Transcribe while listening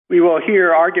We will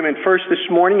hear argument first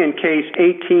this morning in Case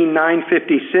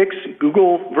 18-956,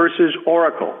 Google versus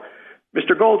Oracle.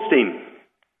 Mr. Goldstein.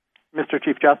 Mr.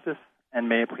 Chief Justice, and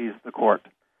may it please the Court,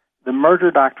 the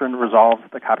merger doctrine resolves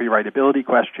the copyrightability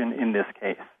question in this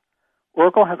case.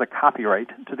 Oracle has a copyright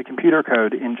to the computer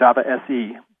code in Java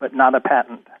SE, but not a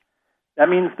patent. That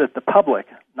means that the public,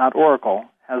 not Oracle,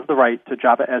 has the right to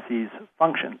Java SE's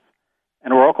functions,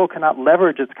 and Oracle cannot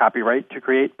leverage its copyright to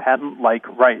create patent-like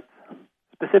rights.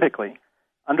 Specifically,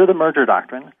 under the merger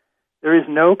doctrine, there is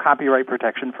no copyright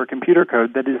protection for computer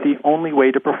code that is the only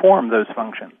way to perform those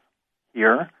functions.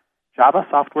 Here, Java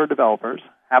software developers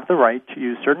have the right to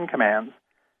use certain commands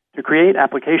to create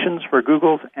applications for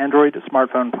Google's Android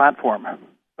smartphone platform.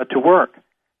 But to work,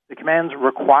 the commands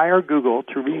require Google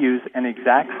to reuse an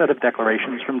exact set of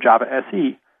declarations from Java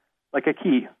SE, like a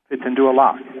key fits into a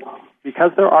lock. Because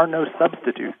there are no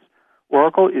substitutes,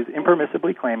 Oracle is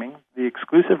impermissibly claiming the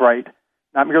exclusive right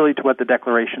not merely to what the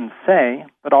declarations say,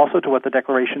 but also to what the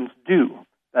declarations do.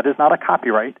 That is not a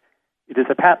copyright, it is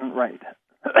a patent right.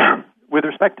 With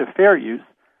respect to fair use,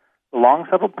 the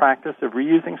long-settled practice of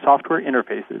reusing software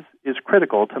interfaces is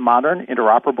critical to modern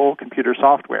interoperable computer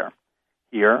software.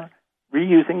 Here,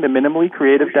 reusing the minimally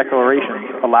creative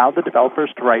declarations allow the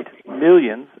developers to write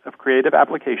millions of creative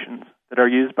applications that are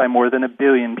used by more than 1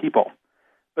 billion people.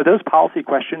 But those policy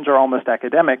questions are almost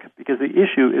academic because the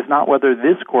issue is not whether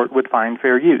this court would find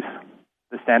fair use.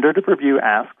 The standard of review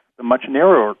asks the much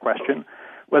narrower question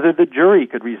whether the jury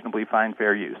could reasonably find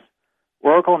fair use.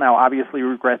 Oracle now obviously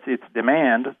regrets its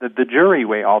demand that the jury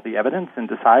weigh all the evidence and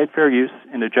decide fair use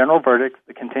in a general verdict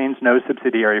that contains no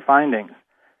subsidiary findings.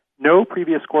 No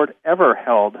previous court ever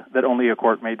held that only a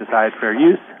court may decide fair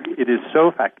use. It is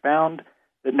so fact-bound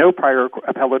that no prior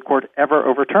appellate court ever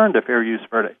overturned a fair use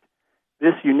verdict.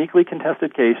 This uniquely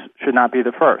contested case should not be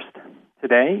the first.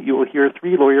 Today, you will hear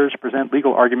 3 lawyers present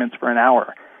legal arguments for an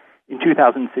hour. In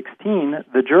 2016,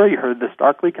 the jury heard the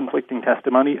starkly conflicting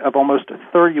testimony of almost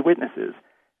 30 witnesses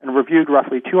and reviewed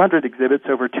roughly 200 exhibits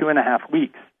over 2.5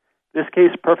 weeks. This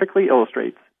case perfectly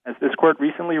illustrates, as this court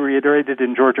recently reiterated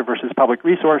in Georgia versus Public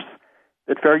Resource,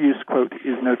 that fair use, quote,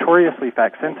 is notoriously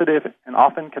fact-sensitive and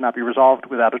often cannot be resolved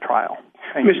without a trial.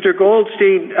 Mr.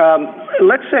 Goldstein,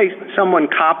 let's say someone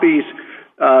copies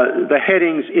the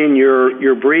headings in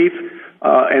your brief,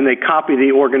 and they copy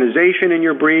the organization in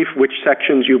your brief, which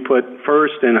sections you put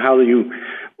first and how you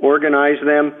organize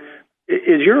them.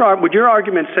 Would your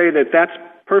argument say that that's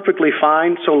perfectly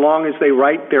fine so long as they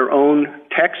write their own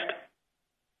text?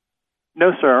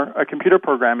 No, sir. A computer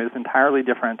program is entirely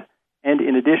different, and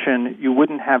in addition, you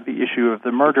wouldn't have the issue of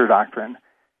the merger doctrine.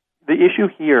 The issue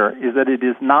here is that it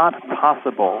is not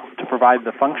possible to provide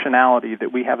the functionality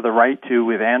that we have the right to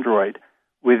with Android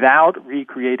without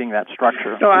recreating that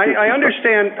structure. No, I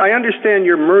understand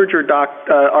your merger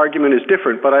argument is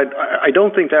different, but I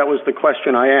don't think that was the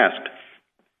question I asked.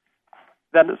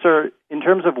 That, sir, in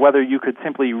terms of whether you could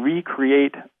simply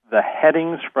recreate the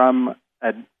headings from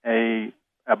a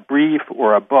brief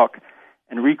or a book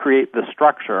and recreate the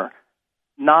structure,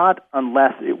 not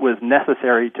unless it was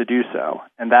necessary to do so,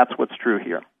 and that's what's true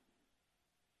here.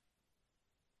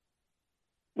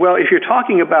 Well, if you're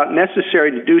talking about necessary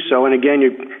to do so, and again,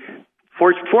 you're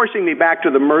forcing me back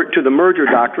to the merger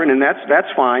doctrine, and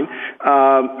that's fine.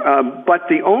 But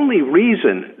the only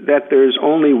reason that there's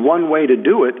only one way to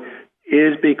do it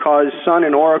is because Sun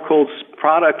and Oracle's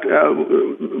product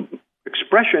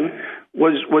expression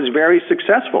was very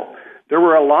successful. There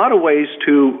were a lot of ways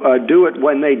to do it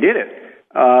when they did it,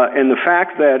 and the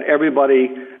fact that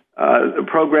the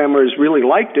programmers really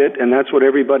liked it, and that's what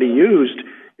everybody used.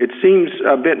 It seems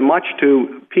a bit much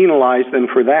to penalize them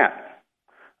for that.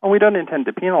 Well, we don't intend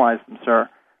to penalize them, sir.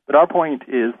 But our point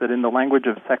is that in the language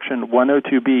of Section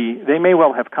 102B, they may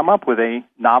well have come up with a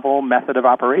novel method of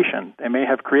operation. They may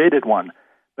have created one,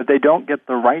 but they don't get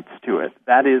the rights to it.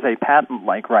 That is a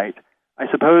patent-like right. I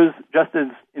suppose, just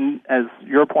as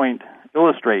your point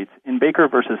illustrates, in Baker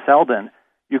versus Selden,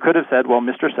 you could have said, well,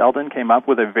 Mr. Selden came up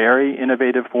with a very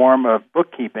innovative form of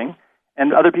bookkeeping,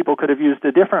 and other people could have used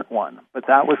a different one, but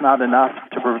that was not enough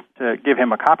to give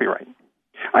him a copyright.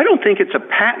 I don't think it's a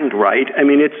patent right. I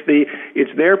mean,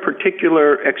 it's their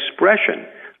particular expression,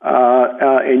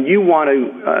 and you want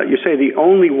to. You say the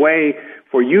only way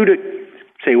for you to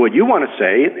say what you want to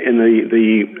say in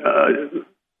the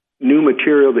new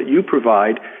material that you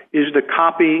provide is to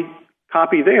copy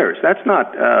theirs. That's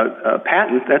not a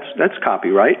patent. That's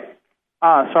copyright.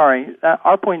 Sorry.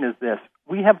 Our point is this.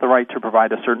 We have the right to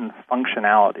provide a certain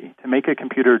functionality, to make a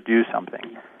computer do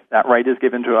something. That right is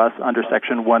given to us under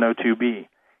Section 102B.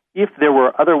 If there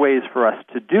were other ways for us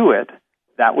to do it,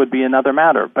 that would be another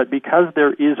matter. But because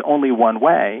there is only one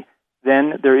way,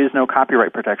 then there is no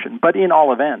copyright protection. But in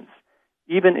all events,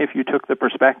 even if you took the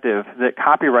perspective that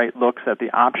copyright looks at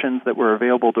the options that were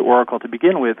available to Oracle to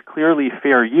begin with, clearly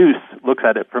fair use looks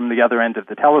at it from the other end of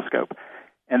the telescope.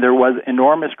 And there was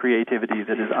enormous creativity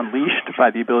that is unleashed by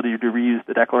the ability to reuse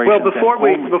the declaration. Well,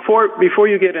 before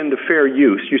you get into fair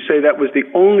use, you say that was the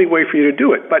only way for you to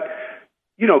do it. But,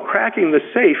 cracking the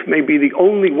safe may be the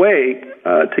only way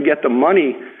to get the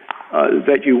money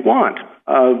that you want.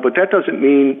 But that doesn't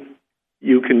mean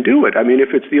you can do it. I mean, if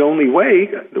it's the only way,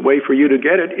 the way for you to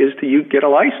get it is to get a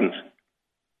license.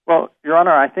 Well, Your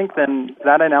Honor, I think then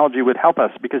that analogy would help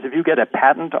us, because if you get a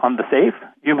patent on the safe,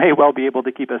 you may well be able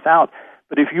to keep us out.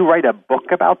 But if you write a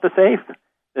book about the safe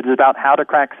that is about how to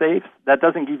crack safes, that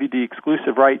doesn't give you the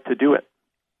exclusive right to do it.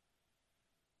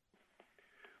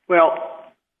 Well,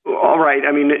 all right.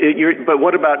 I mean, but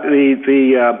what about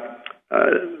the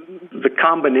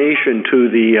combination to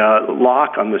the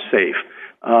lock on the safe?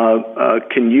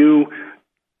 Can you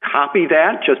copy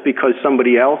that just because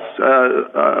somebody else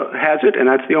has it, and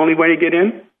that's the only way to get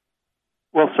in?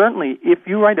 Well, certainly, if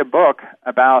you write a book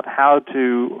about how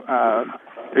to,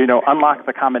 unlock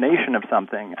the combination of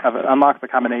something, unlock the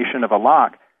combination of a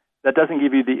lock, that doesn't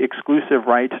give you the exclusive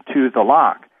right to the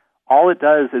lock. All it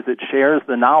does is it shares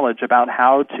the knowledge about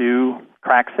how to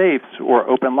crack safes or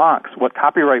open locks. What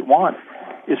copyright wants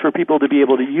is for people to be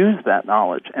able to use that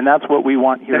knowledge, and that's what we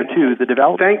want here too. The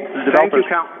developers.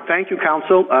 Thank you,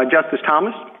 counsel. Justice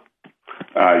Thomas.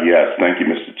 Yes, thank you,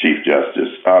 Mr. Chief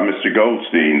Justice. Mr.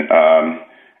 Goldstein,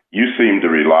 you seem to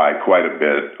rely quite a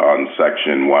bit on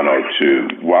Section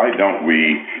 102. Why don't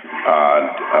we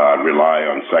rely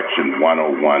on Section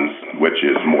 101, which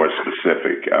is more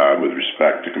specific with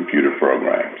respect to computer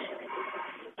programs?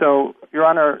 So, Your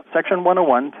Honor, Section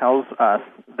 101 tells us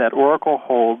that Oracle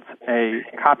holds a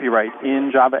copyright in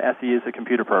Java SE as a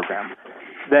computer program.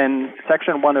 Then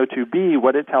Section 102B,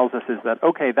 what it tells us is that,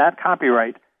 okay, that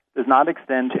copyright does not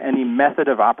extend to any method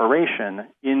of operation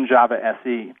in Java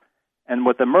SE. And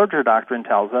what the merger doctrine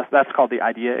tells us, that's called the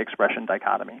idea-expression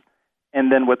dichotomy. And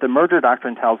then what the merger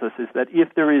doctrine tells us is that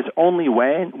if there is only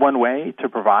one way to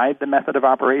provide the method of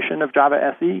operation of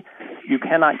Java SE, you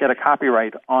cannot get a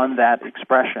copyright on that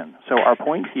expression. So our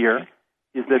point here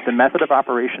is that the method of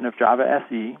operation of Java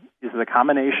SE is the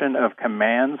combination of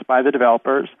commands by the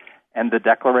developers and the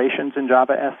declarations in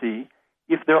Java SE.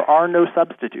 If there are no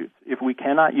substitutes, if we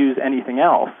cannot use anything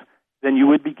else, then you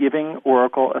would be giving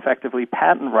Oracle effectively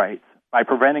patent rights by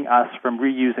preventing us from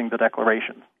reusing the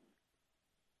declarations.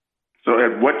 So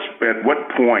at what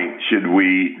point should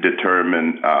we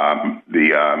determine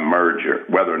the merger,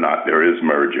 whether or not there is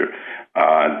merger?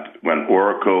 When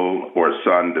Oracle or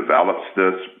Sun develops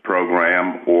this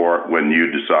program, or when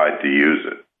you decide to use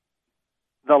it?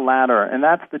 The latter, and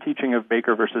that's the teaching of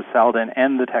Baker versus Selden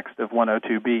and the text of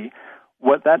 102B.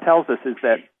 What that tells us is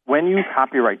that when you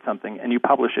copyright something and you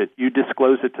publish it, you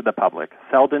disclose it to the public.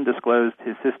 Selden disclosed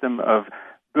his system of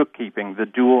bookkeeping, the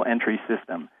dual entry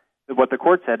system. What the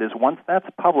court said is once that's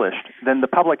published, then the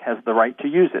public has the right to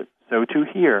use it. So to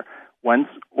here, once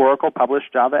Oracle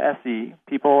published Java SE,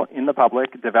 people in the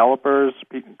public, developers,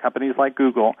 companies like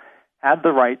Google, had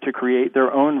the right to create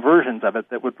their own versions of it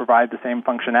that would provide the same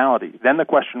functionality. Then the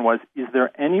question was, is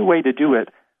there any way to do it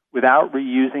without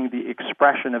reusing the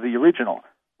expression of the original?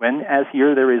 When, as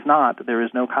here, there is not, there is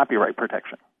no copyright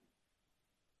protection.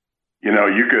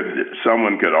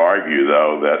 Someone could argue,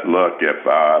 though, that look, if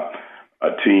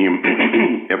a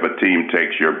team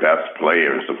takes your best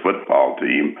players, a football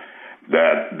team,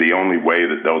 that the only way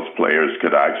that those players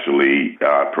could actually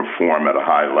perform at a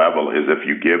high level is if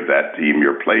you give that team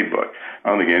your playbook. I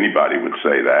don't think anybody would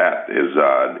say that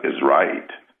is right.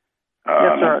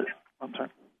 Yes, sir. I'm sorry.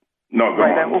 No, go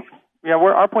on.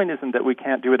 Our point isn't that we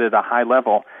can't do it at a high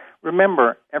level.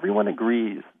 Remember, everyone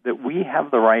agrees that we have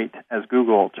the right as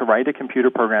Google to write a computer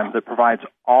program that provides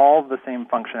all the same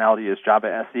functionality as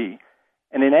Java SE.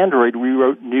 And in Android, we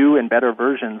wrote new and better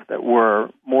versions that were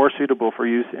more suitable for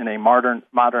use in a modern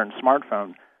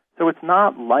smartphone. So it's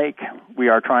not like we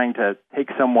are trying to take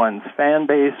someone's fan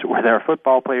base or their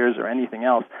football players or anything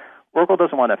else. Oracle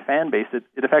doesn't want a fan base. It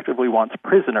effectively wants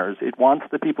prisoners. It wants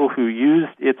the people who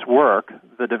used its work,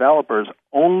 the developers,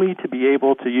 only to be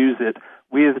able to use it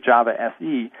with Java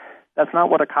SE. That's not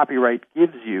what a copyright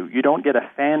gives you. You don't get a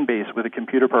fan base with a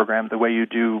computer program the way you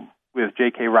do with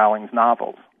J.K. Rowling's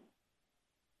novels.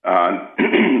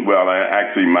 Well,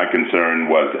 actually, my concern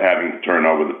was having to turn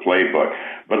over the playbook.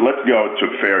 But let's go to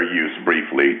fair use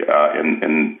briefly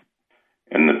in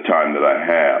the time that I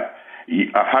have.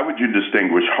 How would you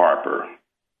distinguish Harper?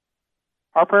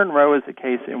 Harper and Rowe is a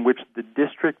case in which the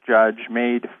district judge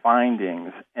made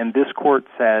findings, and this court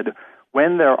said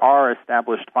when there are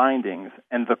established findings,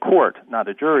 and the court, not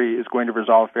a jury, is going to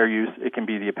resolve fair use, it can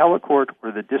be the appellate court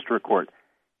or the district court.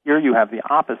 Here you have the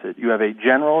opposite. You have a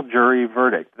general jury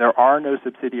verdict. There are no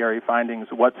subsidiary findings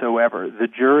whatsoever. The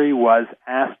jury was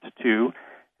asked to,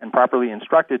 and properly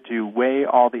instructed to, weigh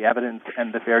all the evidence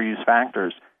and the fair use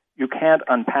factors. You can't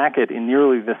unpack it in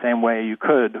nearly the same way you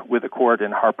could with a court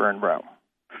in Harper and Rowe.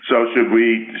 So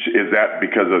is that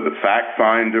because of the fact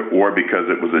finder or because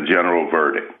it was a general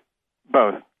verdict?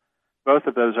 Both. Both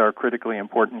of those are critically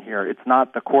important here. It's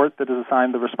not the court that is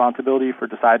assigned the responsibility for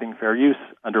deciding fair use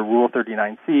under Rule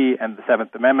 39C and the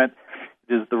Seventh Amendment.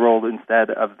 It is the role instead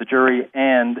of the jury,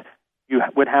 and you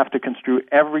would have to construe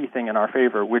everything in our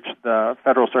favor, which the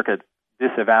Federal Circuit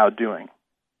disavowed doing.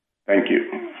 Thank you.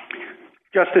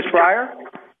 Justice Breyer?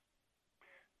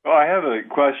 Well, I have a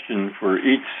question for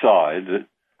each side that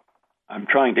I'm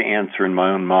trying to answer in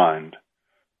my own mind.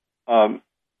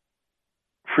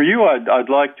 For you, I'd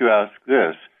like to ask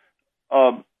this.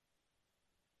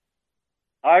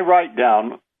 I write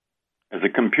down, as a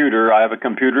computer, I have a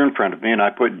computer in front of me, and I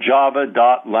put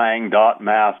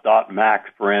java.lang.math.max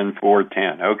for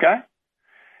N410, okay?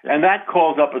 And that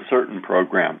calls up a certain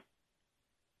program,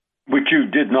 which you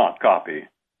did not copy,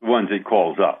 the ones it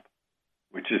calls up,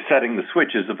 which is setting the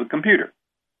switches of the computer.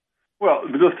 Well,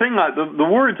 the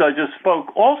words I just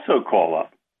spoke also call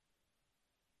up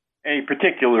a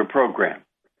particular program,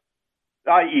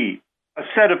 i.e., a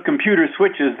set of computer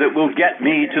switches that will get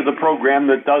me to the program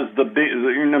that does that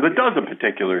does a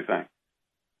particular thing.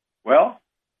 Well,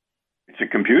 it's a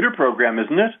computer program,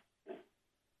 isn't it?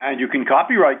 And you can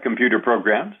copyright computer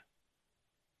programs.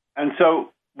 And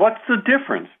so, what's the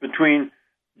difference between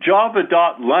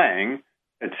java.lang,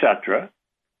 etc.,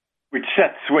 which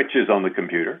sets switches on the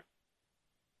computer,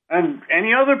 and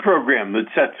any other program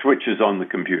that sets switches on the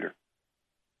computer?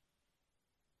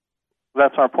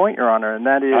 That's our point, Your Honor, and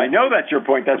that is... I know that's your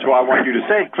point. That's why I want you to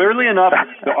say it clearly enough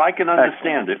so I can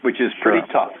understand it, which is pretty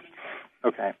tough.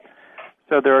 Okay.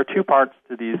 So there are two parts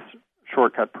to these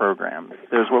shortcut programs.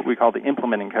 There's what we call the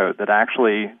implementing code that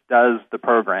actually does the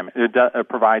program. It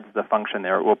provides the function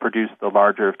there. It will produce the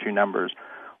larger of two numbers.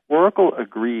 Oracle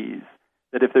agrees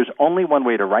that if there's only one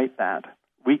way to write that,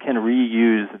 we can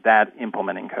reuse that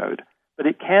implementing code. But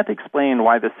it can't explain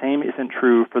why the same isn't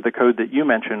true for the code that you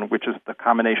mentioned, which is the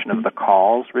combination of the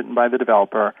calls written by the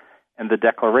developer and the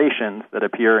declarations that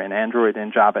appear in Android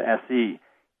and Java SE.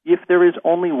 If there is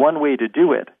only one way to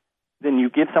do it, then you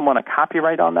give someone a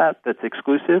copyright on that's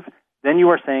exclusive, then you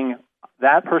are saying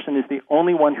that person is the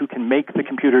only one who can make the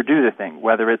computer do the thing,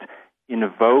 whether it's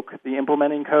invoke the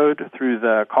implementing code through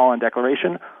the call and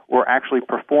declaration, or actually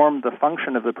perform the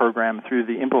function of the program through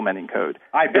the implementing code.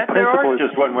 I bet there are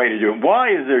just one way to do it. Why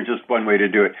is there just one way to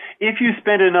do it? If you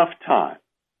spent enough time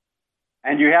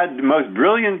and you had the most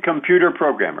brilliant computer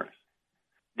programmers,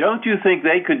 don't you think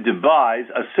they could devise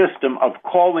a system of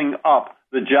calling up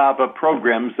the Java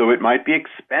program, so it might be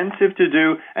expensive to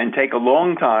do and take a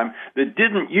long time, that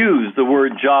didn't use the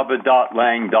word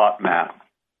java.lang.math?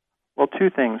 Well, two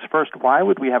things. First, why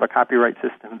would we have a copyright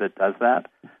system that does that?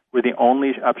 Where the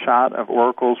only upshot of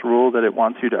Oracle's rule that it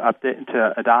wants you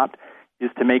to adopt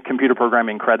is to make computer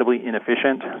programming incredibly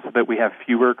inefficient so that we have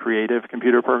fewer creative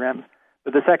computer programs.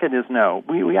 But the second is no.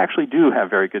 We actually do have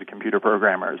very good computer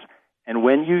programmers. And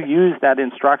when you use that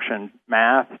instruction,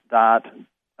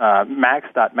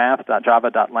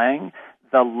 max.math.java.lang,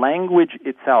 the language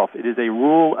itself, it is a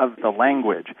rule of the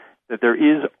language that there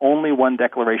is only one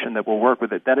declaration that will work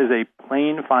with it. That is a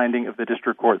plain finding of the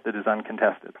district court that is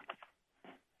uncontested.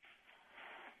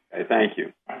 Okay, thank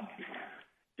you.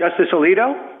 Justice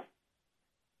Alito?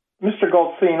 Mr.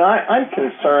 Goldstein, I'm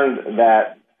concerned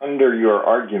that under your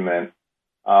argument,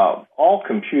 all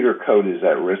computer code is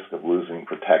at risk of losing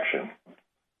protection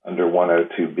under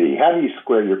 102B. How do you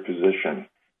square your position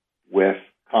with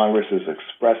Congress's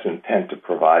express intent to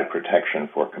provide protection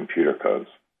for computer codes?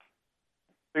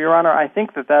 So, Your Honor, I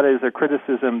think that is a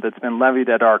criticism that's been levied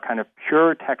at our kind of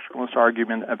pure textualist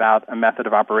argument about a method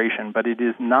of operation, but it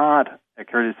is not a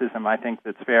criticism, I think,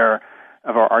 that's fair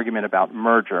of our argument about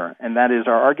merger, and that is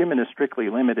our argument is strictly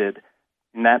limited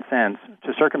in that sense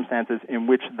to circumstances in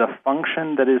which the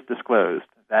function that is disclosed,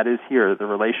 that is here, the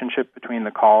relationship between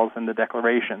the calls and the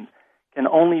declarations, can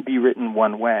only be written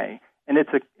one way. And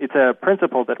it's a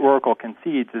principle that Oracle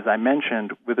concedes, as I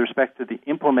mentioned, with respect to the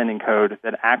implementing code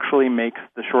that actually makes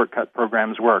the shortcut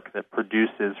programs work, that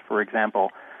produces, for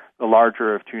example, the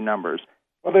larger of two numbers.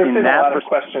 Well, there have been a lot of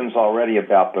questions already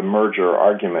about the merger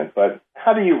argument, but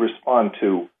how do you respond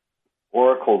to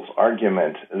Oracle's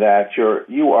argument that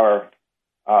you are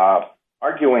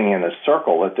arguing in a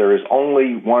circle that there is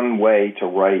only one way to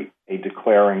write a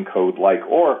declaring code like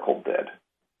Oracle did.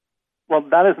 Well,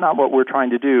 that is not what we're trying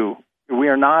to do. We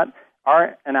are not.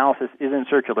 Our analysis isn't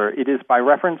circular. It is by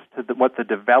reference to what the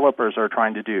developers are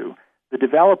trying to do. The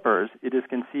developers, it is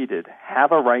conceded,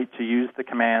 have a right to use the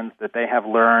commands that they have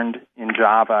learned in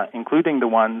Java, including the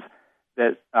ones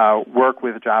that work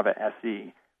with Java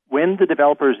SE. When the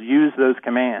developers use those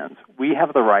commands, we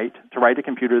have the right to write a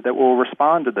computer that will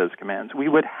respond to those commands. We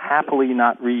would happily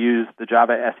not reuse the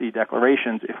Java SE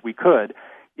declarations if we could.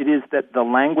 It is that the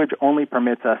language only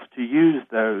permits us to use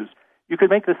those. You could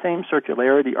make the same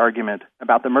circularity argument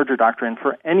about the merger doctrine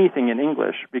for anything in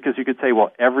English, because you could say,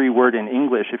 well, every word in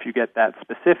English, if you get that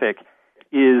specific,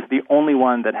 is the only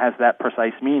one that has that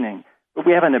precise meaning. But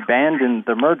we haven't abandoned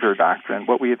the merger doctrine.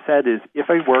 What we have said is if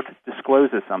a work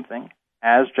discloses something,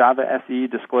 as Java SE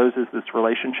discloses this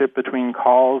relationship between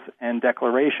calls and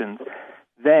declarations,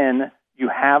 then you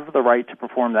have the right to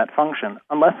perform that function,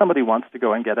 unless somebody wants to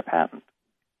go and get a patent.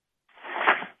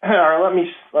 All right,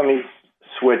 let me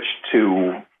switch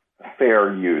to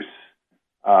fair use.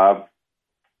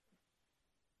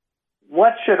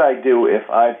 What should I do if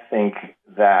I think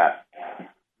that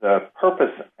the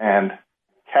purpose and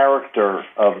character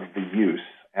of the use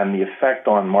and the effect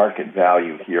on market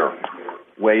value here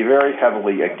weigh very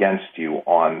heavily against you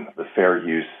on the fair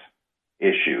use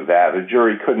issue, that a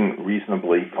jury couldn't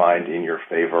reasonably find in your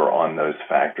favor on those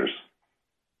factors?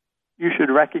 You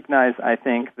should recognize, I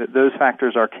think, that those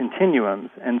factors are continuums.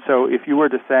 And so if you were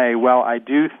to say, well, I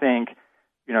do think,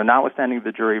 notwithstanding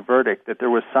the jury verdict, that there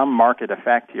was some market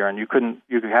effect here, and you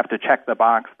have to check the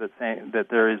box that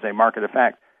there is a market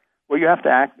effect. What you have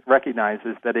to recognize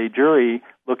is that a jury,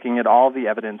 looking at all the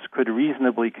evidence, could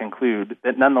reasonably conclude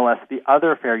that nonetheless the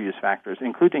other fair use factors,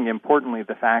 including importantly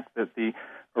the fact that the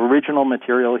original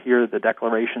material here, the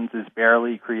declarations, is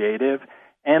barely creative,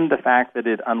 and the fact that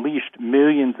it unleashed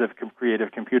millions of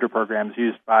creative computer programs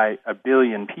used by 1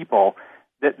 billion people,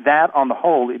 that on the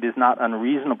whole, it is not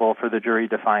unreasonable for the jury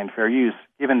to find fair use,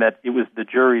 given that it was the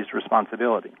jury's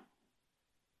responsibility.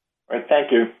 All right,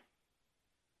 thank you.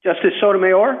 Justice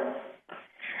Sotomayor?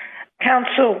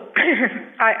 Counsel,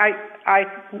 I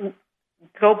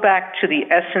go back to the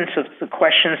essence of the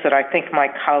questions that I think my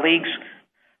colleagues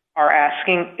are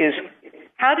asking is,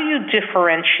 how do you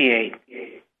differentiate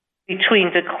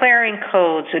between declaring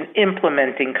codes and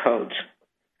implementing codes?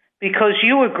 Because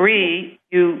you agree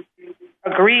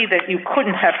that you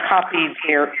couldn't have copied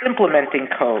their implementing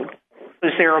code,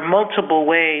 because there are multiple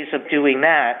ways of doing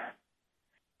that.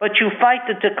 But you fight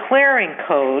the declaring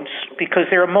codes because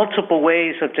there are multiple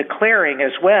ways of declaring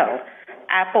as well.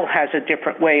 Apple has a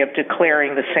different way of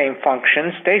declaring the same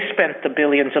functions. They spent the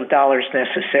billions of dollars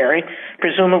necessary.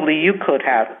 Presumably you could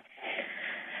have.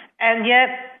 And yet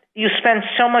you spend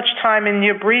so much time in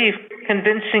your brief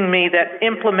convincing me that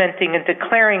implementing and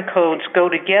declaring codes go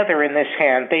together in this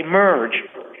hand. They merge.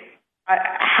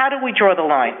 How do we draw the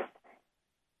line?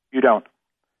 You don't.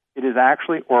 It is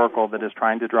actually Oracle that is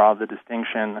trying to draw the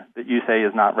distinction that you say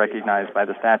is not recognized by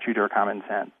the statute or common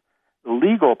sense. The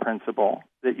legal principle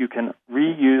that you can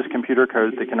reuse computer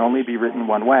code that can only be written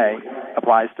one way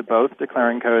applies to both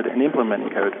declaring code and implementing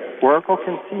code. Oracle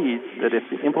concedes that if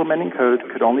the implementing code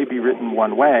could only be written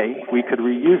one way, we could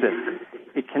reuse it.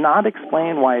 It cannot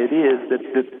explain why it is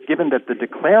that given that the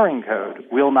declaring code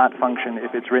will not function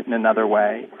if it's written another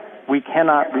way, we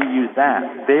cannot reuse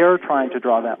that. They are trying to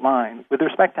draw that line. With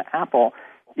respect to Apple,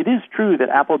 it is true that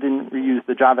Apple didn't reuse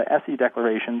the Java SE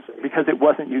declarations because it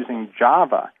wasn't using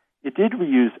Java. It did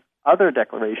reuse other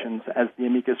declarations, as the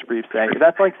amicus briefs say.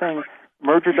 That's like saying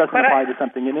merger doesn't apply to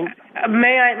something in English.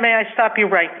 May I stop you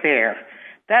right there?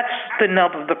 That's the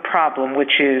nub of the problem,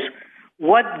 which is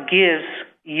what gives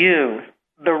you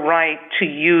the right to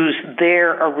use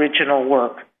their original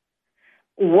work?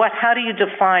 How do you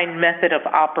define method of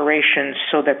operations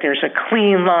so that there's a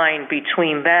clean line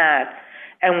between that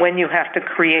and when you have to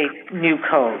create new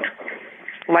code,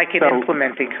 like in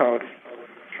implementing code?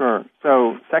 Sure.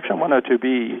 So Section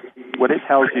 102B, what it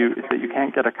tells you is that you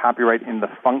can't get a copyright in the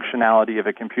functionality of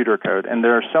a computer code. And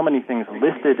there are so many things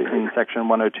listed in Section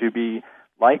 102B,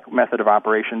 like method of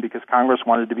operation, because Congress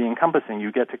wanted to be encompassing.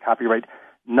 You get to copyright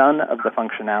none of the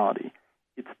functionality.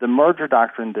 It's the merger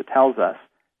doctrine that tells us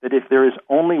that if there is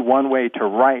only one way to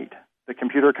write the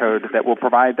computer code that will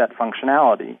provide that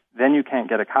functionality, then you can't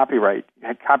get a copyright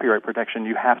protection.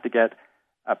 You have to get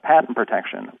a patent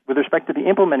protection. With respect to the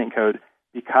implementing code,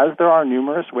 because there are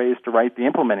numerous ways to write the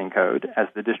implementing code, as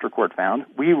the district court found,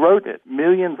 we wrote it,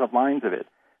 millions of lines of it.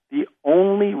 The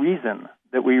only reason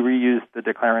that we reused the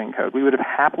declaring code, we would have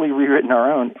happily rewritten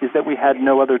our own, is that we had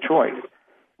no other choice.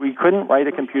 We couldn't write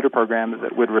a computer program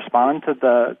that would respond to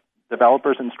the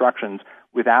developer's instructions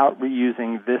without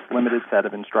reusing this limited set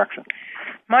of instructions.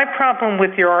 My problem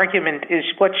with your argument is,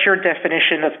 what's your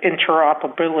definition of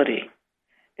interoperability?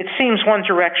 It seems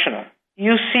one-directional.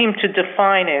 You seem to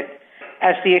define it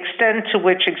as the extent to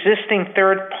which existing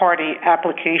third-party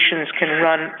applications can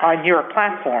run on your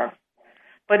platform,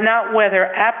 but not whether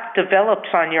app developed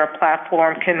on your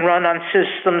platform can run on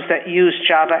systems that use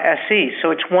Java SE.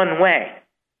 So it's one way.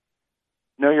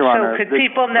 No, Your Honor. So could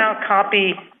people now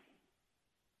copy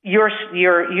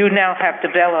you now have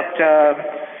developed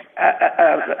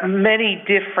many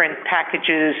different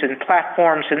packages and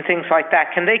platforms and things like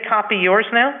that. Can they copy yours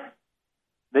now?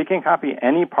 They can copy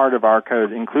any part of our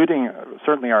code, including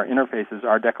certainly our interfaces,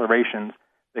 our declarations,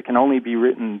 that can only be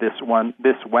written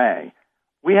this way.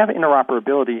 We have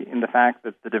interoperability in the fact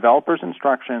that the developer's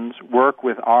instructions work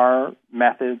with our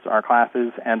methods, our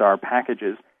classes, and our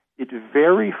packages. It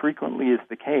very frequently is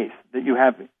the case that you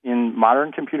have in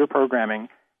modern computer programming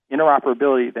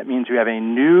interoperability. That means you have a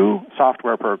new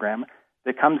software program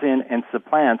that comes in and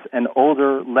supplants an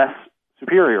older, less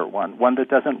superior one that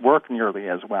doesn't work nearly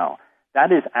as well.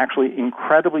 That is actually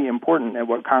incredibly important and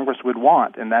what Congress would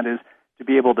want, and that is to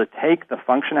be able to take the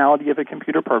functionality of a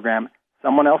computer program,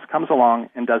 someone else comes along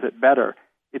and does it better.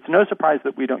 It's no surprise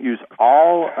that we don't use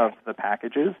all of the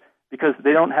packages because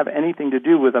they don't have anything to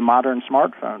do with a modern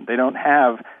smartphone. They don't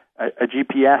have a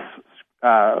GPS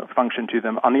function to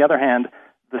them. On the other hand,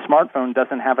 the smartphone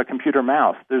doesn't have a computer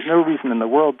mouse. There's no reason in the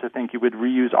world to think you would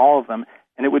reuse all of them,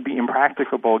 and it would be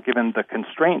impracticable given the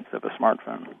constraints of a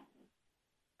smartphone.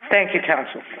 Thank you,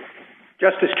 counsel.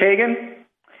 Justice Kagan?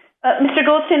 Mr.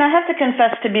 Goldstein, I have to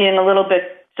confess to being a little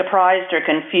bit surprised or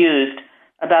confused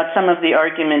about some of the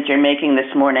arguments you're making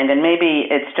this morning, and maybe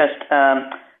it's just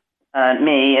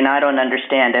me and I don't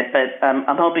understand it, but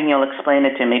I'm hoping you'll explain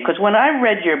it to me. Because when I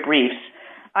read your briefs,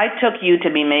 I took you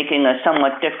to be making a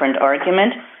somewhat different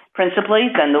argument, principally,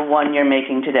 than the one you're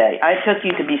making today. I took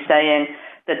you to be saying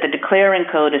that the declaring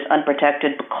code is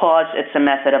unprotected because it's a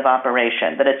method of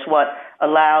operation, that it's what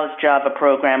allows Java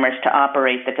programmers to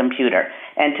operate the computer,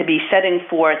 and to be setting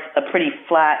forth a pretty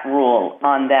flat rule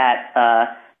on that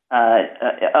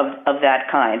of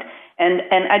that kind.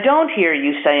 And I don't hear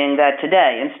you saying that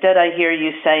today. Instead, I hear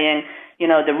you saying, you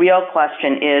know, the real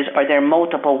question is, are there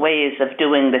multiple ways of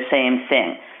doing the same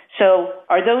thing? So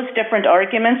are those different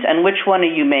arguments, and which one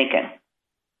are you making?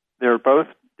 They're both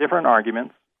different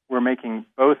arguments. We're making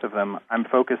both of them. I'm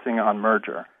focusing on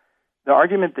merger. The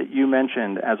argument that you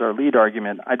mentioned as our lead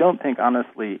argument, I don't think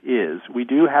honestly is. We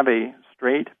do have a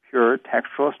straight, pure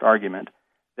textualist argument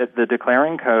that the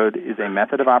declaring code is a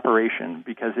method of operation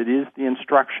because it is the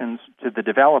instructions to the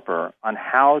developer on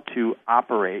how to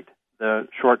operate the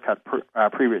shortcut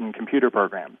pre-written computer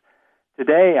programs.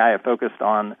 Today, I have focused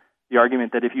on the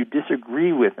argument that if you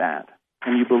disagree with that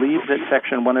and you believe that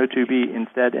Section 102B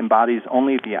instead embodies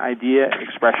only the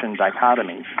idea-expression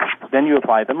dichotomy, then you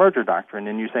apply the merger doctrine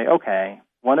and you say, okay,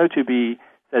 102B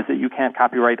says that you can't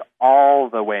copyright all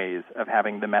the ways of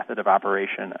having the method of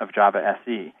operation of Java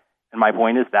SE. And my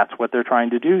point is that's what they're trying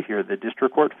to do here. The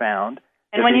district court found.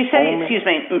 And when you say, excuse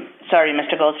me, sorry,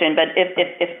 Mr. Goldstein, but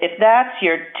if that's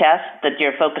your test that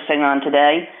you're focusing on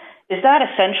today, is that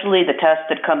essentially the test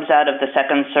that comes out of the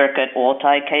Second Circuit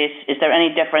Altai case? Is there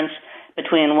any difference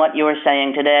between what you are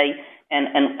saying today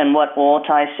and what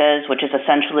Altai says, which is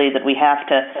essentially that we have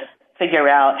to figure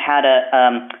out how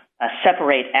to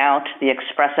separate out the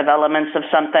expressive elements of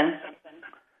something?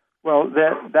 Well,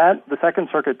 the Second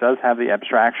Circuit does have the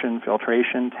abstraction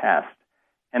filtration test.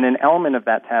 And an element of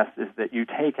that test is that you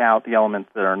take out the elements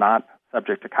that are not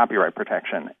subject to copyright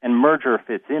protection, and merger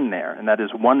fits in there. And that is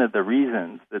one of the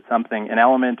reasons that an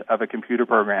element of a computer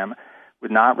program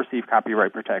would not receive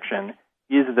copyright protection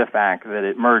is the fact that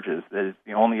it merges, that it's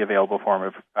the only available form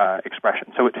of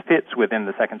expression. So it fits within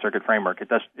the Second Circuit framework. It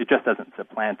just doesn't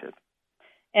supplant it.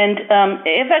 And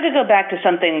if I could go back to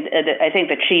something that I think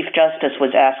the Chief Justice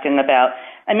was asking about.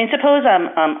 I mean, suppose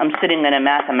I'm sitting in a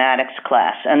mathematics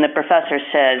class and the professor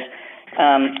says,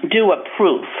 do a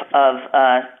proof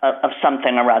of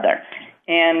something or other.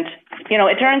 And, you know,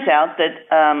 it turns out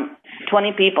that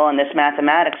 20 people in this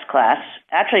mathematics class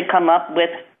actually come up with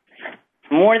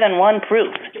more than one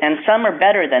proof, and some are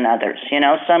better than others. You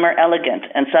know, some are elegant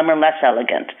and some are less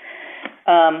elegant.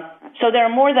 So there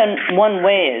are more than one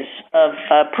ways of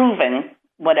proving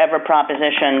whatever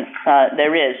proposition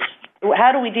there is.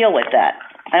 How do we deal with that?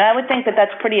 And I would think that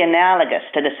that's pretty analogous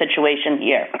to the situation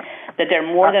here, that there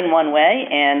are more than one way,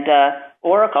 and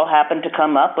Oracle happened to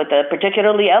come up with a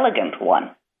particularly elegant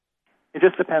one. It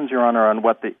just depends, Your Honor, on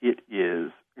what the it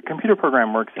is. A computer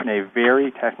program works in a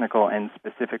very technical and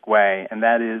specific way, and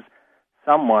that is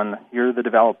someone, here the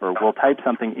developer, will type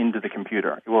something into the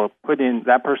computer.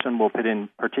 That person will put in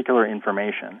particular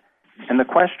information. And the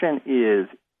question is,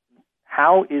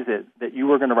 how is it that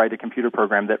you are going to write a computer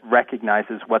program that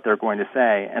recognizes what they're going to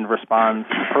say and responds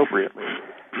appropriately?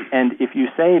 And if you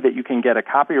say that you can get a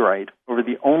copyright over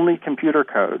the only computer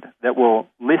code that will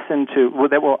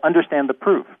that will understand the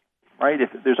proof, right? If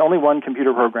there's only one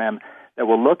computer program that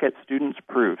will look at students'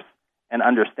 proofs and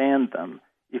understand them,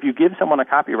 if you give someone a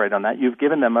copyright on that, you've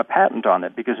given them a patent on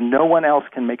it because no one else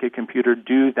can make a computer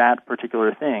do that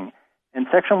particular thing. And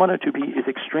Section 102B is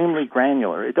extremely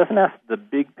granular. It doesn't ask the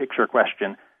big picture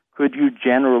question, could you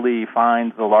generally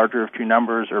find the larger of two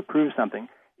numbers or prove something?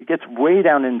 It gets way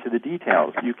down into the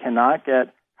details. You cannot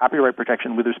get copyright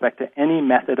protection with respect to any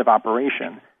method of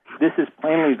operation. This is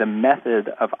plainly the method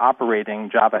of operating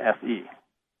Java SE.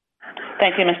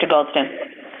 Thank you, Mr. Goldstein.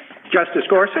 Justice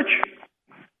Gorsuch?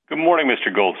 Good morning,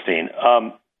 Mr. Goldstein.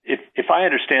 If I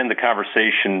understand the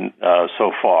conversation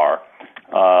so far,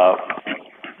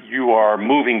 you are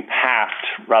moving past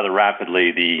rather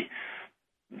rapidly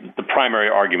the primary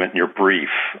argument in your brief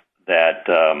that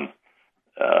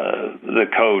the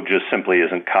code just simply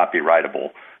isn't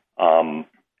copyrightable.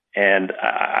 And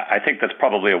I think that's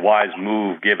probably a wise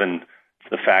move given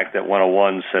the fact that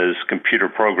 101 says computer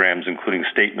programs, including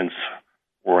statements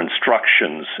or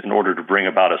instructions, in order to bring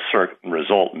about a certain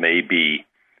result may be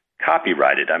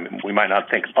copyrighted. I mean, we might not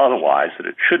think otherwise that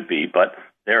it should be, but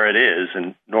there it is.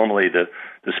 And normally the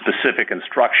specific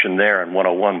instruction there in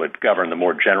 101 would govern the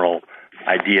more general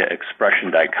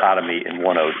idea-expression dichotomy in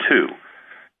 102.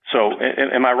 So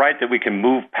am I right that we can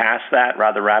move past that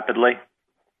rather rapidly?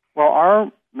 Well,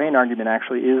 our main argument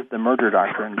actually is the merger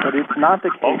doctrine, but it's not the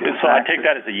case. Okay, so I take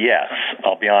that as a yes,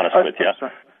 I'll be honest with you.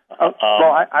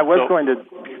 I was going to...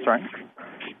 Sorry.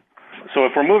 So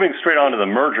if we're moving straight on to the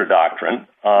merger doctrine,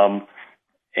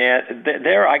 and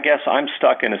there I guess I'm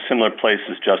stuck in a similar place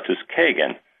as Justice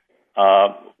Kagan,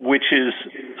 which is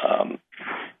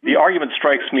the argument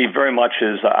strikes me very much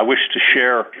as I wish to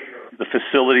share the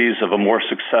facilities of a more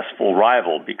successful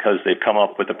rival because they've come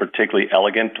up with a particularly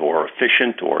elegant or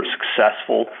efficient or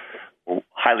successful or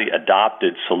highly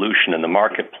adopted solution in the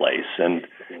marketplace and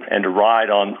to ride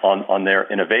on their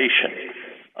innovation.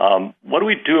 What do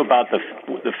we do about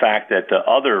the fact that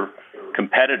other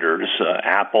competitors,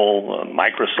 Apple,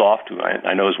 Microsoft, who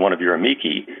I know is one of your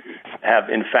amici, have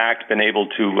in fact been able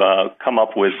to come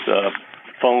up with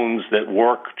phones that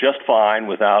work just fine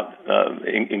without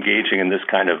engaging in this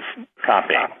kind of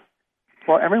copying?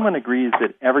 Well, everyone agrees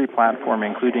that every platform,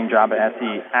 including Java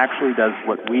SE, actually does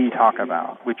what we talk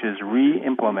about, which is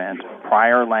re-implement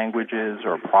prior languages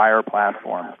or prior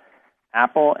platforms.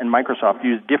 Apple and Microsoft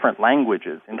use different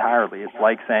languages entirely. It's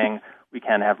like saying we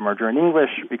can't have merger in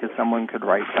English because someone could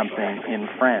write something in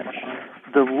French.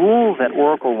 The rule that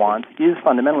Oracle wants is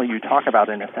fundamentally, you talk about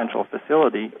an essential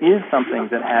facility, is something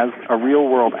that has a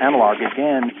real-world analog,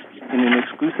 again, in an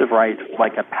exclusive right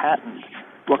like a patent.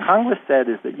 What Congress said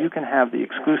is that you can have the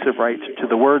exclusive right to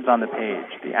the words on the page,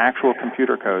 the actual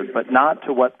computer code, but not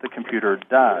to what the computer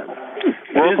does.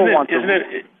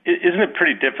 Isn't it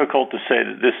pretty difficult to say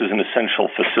that this is an essential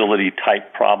facility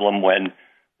type problem when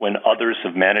others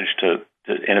have managed to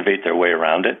innovate their way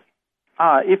around it?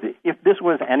 If this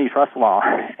was antitrust law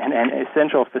and an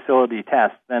essential facility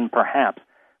test, then perhaps.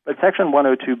 But Section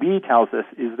 102B tells us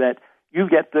is that you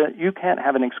can't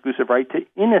have an exclusive right to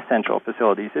inessential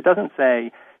facilities. It doesn't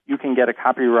say you can get a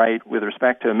copyright with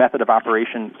respect to a method of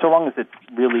operation so long as it's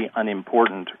really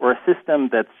unimportant or a system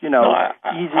that's easy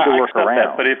to work around.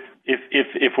 That, but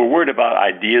if we're worried about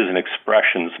ideas and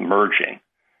expressions merging,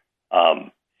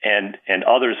 and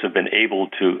others have been able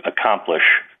to accomplish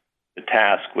the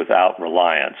task without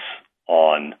reliance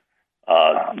on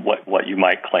what you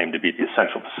might claim to be the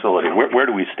essential facility, where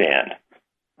do we stand?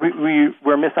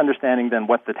 We're misunderstanding then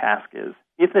what the task is.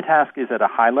 If the task is at a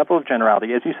high level of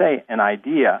generality, as you say, an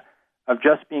idea of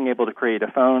just being able to create a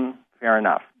phone, fair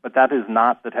enough. But that is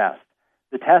not the test.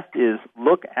 The test is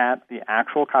look at the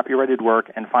actual copyrighted work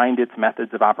and find its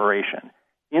methods of operation.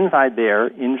 Inside there,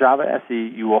 in Java SE,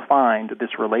 you will find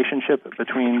this relationship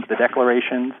between the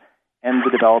declarations and the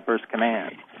developer's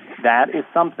commands. That is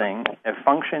something, a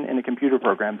function in a computer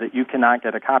program that you cannot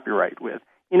get a copyright with.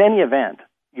 In any event,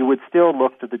 you would still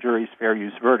look to the jury's fair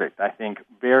use verdict, I think,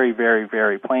 very, very,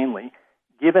 very plainly,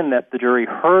 given that the jury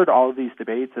heard all of these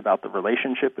debates about the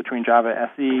relationship between Java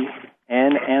SE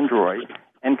and Android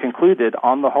and concluded,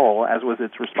 on the whole, as was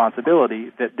its responsibility,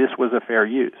 that this was a fair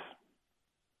use.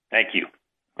 Thank you.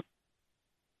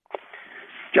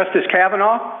 Justice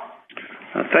Kavanaugh?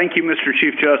 Thank you, Mr.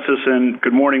 Chief Justice, and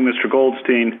good morning, Mr.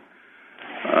 Goldstein.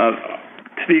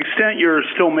 To the extent you're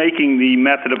still making the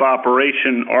method of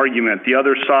operation argument, the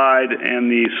other side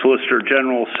and the Solicitor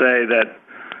General say that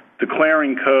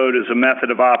declaring code is a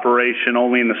method of operation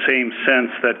only in the same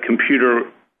sense that computer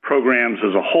programs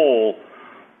as a whole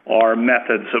are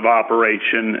methods of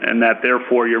operation, and that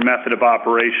therefore your method of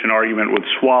operation argument would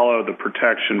swallow the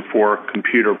protection for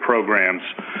computer programs.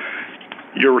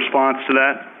 Your response to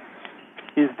that?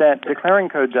 Is that declaring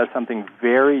code does something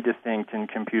very distinct in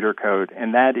computer code,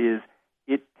 and that is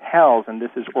it tells, and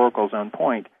this is Oracle's own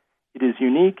point, it is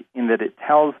unique in that it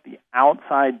tells the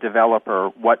outside developer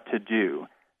what to do.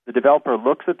 The developer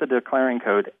looks at the declaring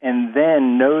code and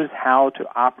then knows how to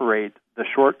operate the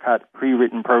shortcut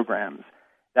pre-written programs.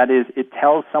 That is, it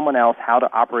tells someone else how to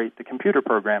operate the computer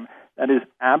program. That is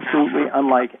absolutely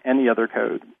unlike any other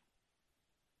code.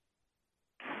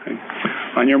 Okay.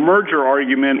 On your merger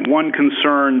argument, one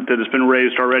concern that has been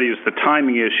raised already is the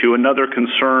timing issue. Another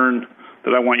concern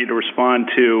that I want you to respond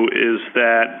to is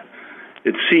that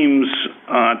it seems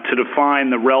to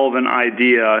define the relevant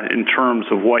idea in terms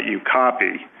of what you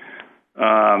copy.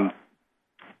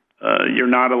 You're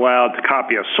not allowed to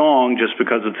copy a song just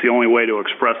because it's the only way to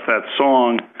express that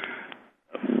song.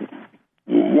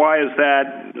 Why is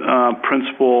that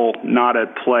principle not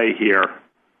at play here?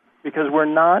 Because we're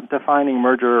not defining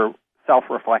merger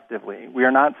self-reflectively. We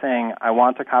are not saying, I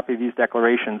want to copy these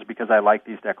declarations because I like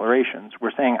these declarations.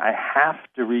 We're saying I have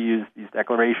to reuse these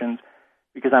declarations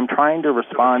because I'm trying to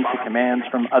respond to commands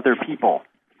from other people.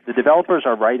 The developers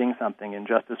are writing something in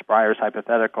Justice Breyer's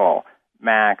hypothetical,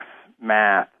 Max,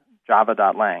 Math,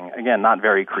 Java.lang. Again, not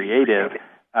very creative,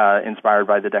 inspired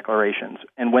by the declarations.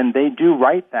 And when they do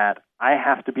write that, I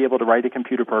have to be able to write a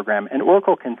computer program, and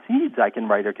Oracle concedes I can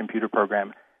write a computer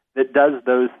program that does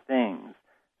those things.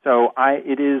 So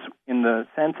it is, in the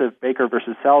sense of Baker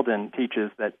versus Selden, teaches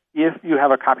that if you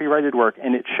have a copyrighted work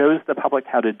and it shows the public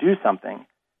how to do something,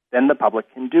 then the public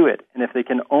can do it. And if they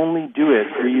can only do it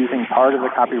through using part of the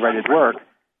copyrighted work,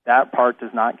 that part does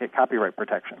not get copyright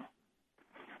protection.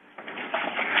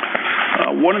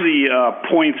 One of the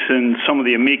points in some of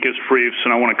the amicus briefs,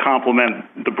 and I want to compliment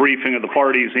the briefing of the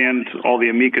parties and all the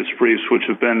amicus briefs, which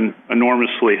have been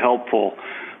enormously helpful,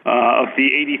 of the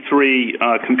 83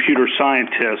 computer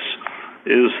scientists,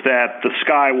 is that the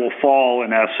sky will fall,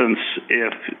 in essence,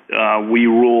 if we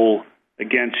rule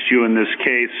against you in this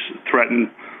case,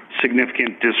 threaten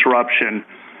significant disruption.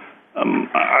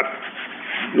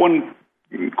 One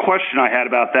question I had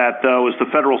about that, though, is the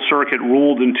Federal Circuit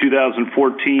ruled in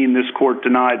 2014. This court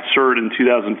denied cert in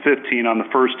 2015 on the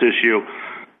first issue.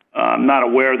 I'm not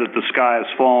aware that the sky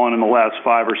has fallen in the last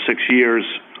 5 or 6 years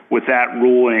with that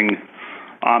ruling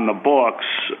on the books.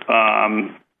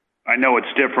 I know it's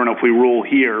different if we rule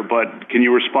here, but can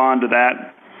you respond to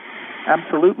that?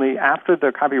 Absolutely. After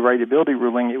the copyrightability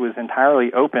ruling, it was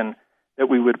entirely open that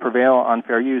we would prevail on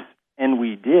fair use, and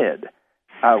we did.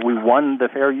 We won the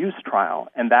fair use trial,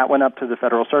 and that went up to the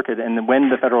Federal Circuit. And when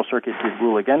the Federal Circuit did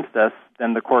rule against us,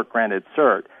 then the court granted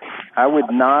cert. I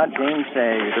would not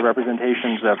gainsay the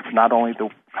representations of not only the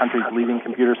country's leading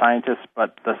computer scientists,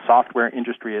 but the software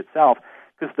industry itself,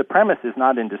 because the premise is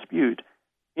not in dispute.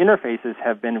 Interfaces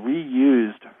have been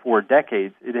reused for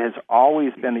decades. It has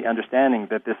always been the understanding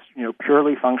that this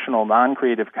purely functional,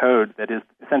 non-creative code that is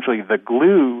essentially the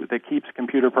glue that keeps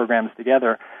computer programs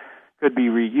together could be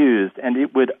reused, and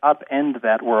it would upend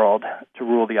that world to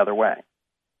rule the other way.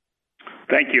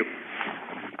 Thank you.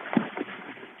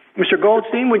 Mr.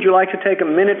 Goldstein, would you like to take a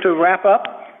minute to wrap up?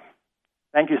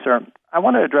 Thank you, sir. I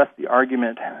want to address the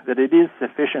argument that it is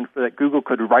sufficient for that Google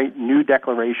could write new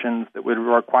declarations that would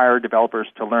require developers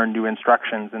to learn new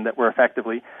instructions and that we're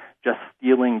effectively just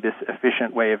stealing this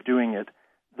efficient way of doing it.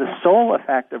 The sole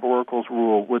effect of Oracle's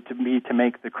rule would be to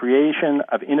make the creation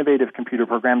of innovative computer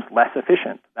programs less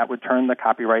efficient. That would turn the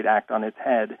Copyright Act on its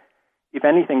head. If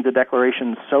anything, the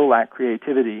declarations so lack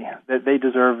creativity that they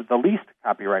deserve the least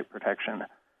copyright protection.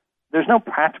 There's no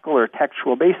practical or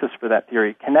textual basis for that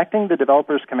theory. Connecting the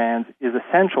developer's commands is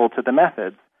essential to the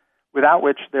methods, without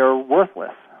which they're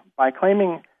worthless. By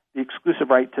claiming the exclusive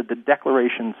right to the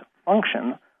declaration's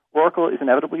function, Oracle is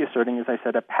inevitably asserting, as I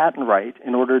said, a patent right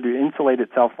in order to insulate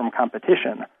itself from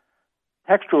competition.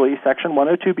 Textually, Section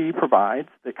 102B provides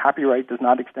that copyright does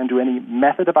not extend to any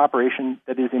method of operation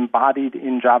that is embodied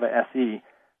in Java SE.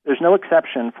 There's no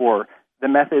exception for the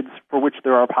methods for which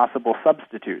there are possible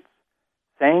substitutes.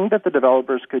 Saying that the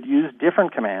developers could use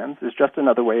different commands is just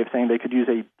another way of saying they could use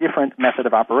a different method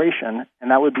of operation,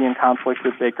 and that would be in conflict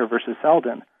with Baker versus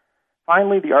Selden.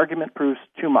 Finally, the argument proves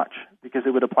too much because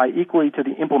it would apply equally to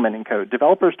the implementing code.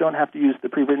 Developers don't have to use the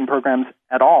pre-written programs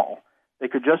at all. they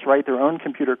could just write their own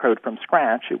computer code from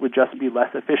scratch. It would just be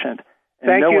less efficient.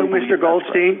 Thank you, Mr.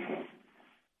 Goldstein.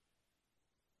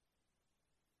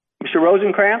 Mr.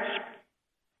 Rosenkranz?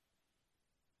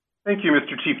 Thank you,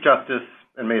 Mr. Chief Justice,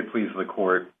 and may it please the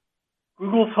Court.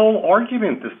 Google's whole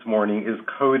argument this morning is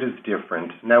code is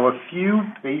different. Now, a few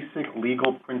basic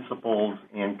legal principles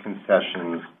and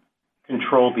concessions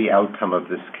control the outcome of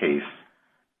this case.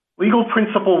 Legal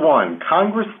principle 1,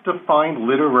 Congress defined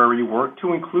literary work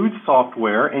to include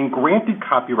software and granted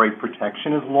copyright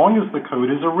protection as long as the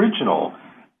code is original.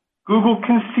 Google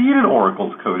conceded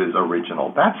Oracle's code is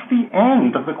original. That's the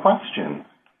end of the question.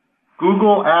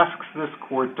 Google asks this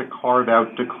court to carve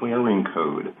out declaring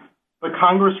code, but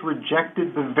Congress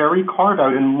rejected the very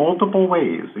carve-out in multiple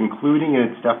ways, including in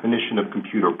its definition of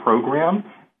computer program,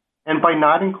 and by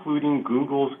not including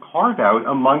Google's carve-out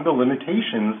among the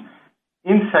limitations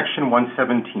in Section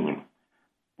 117.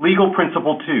 Legal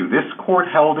principle 2, this court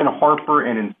held in Harper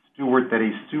and in Stewart that a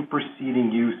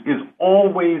superseding use is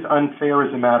always unfair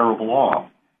as a matter of law.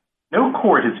 No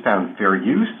court has found fair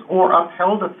use or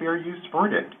upheld a fair use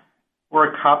verdict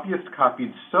where a copyist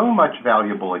copied so much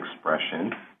valuable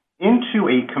expression into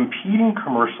a competing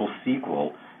commercial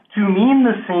sequel to mean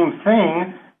the same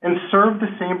thing and serve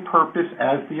the same purpose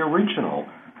as the original.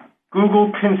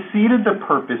 Google conceded the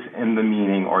purpose and the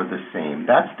meaning are the same.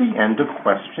 That's the end of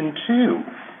question 2.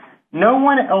 No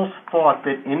one else thought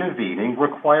that innovating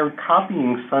required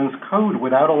copying Sun's code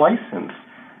without a license.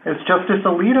 As Justice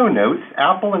Alito notes,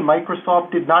 Apple and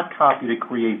Microsoft did not copy to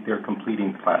create their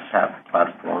competing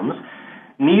platforms.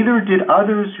 Neither did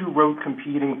others who wrote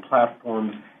competing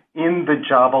platforms in the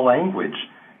Java language.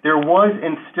 There was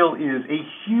and still is a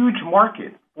huge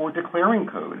market for declaring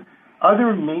code.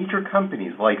 Other major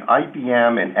companies like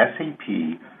IBM and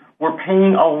SAP were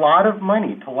paying a lot of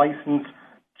money to license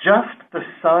just the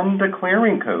Sun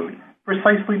declaring code,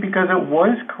 precisely because it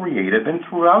was creative, and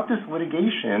throughout this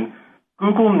litigation,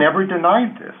 Google never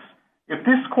denied this. If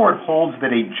this court holds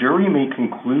that a jury may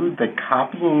conclude that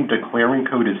copying declaring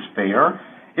code is fair,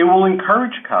 it will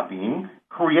encourage copying,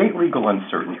 create legal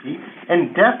uncertainty,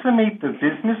 and decimate the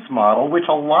business model which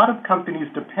a lot of companies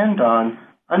depend on,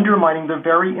 undermining the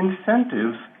very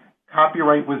incentives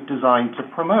copyright was designed to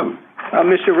promote.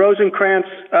 Mr. Rosenkranz,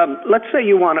 let's say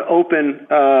you want to open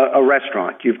a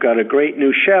restaurant. You've got a great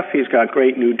new chef. He's got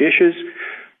great new dishes.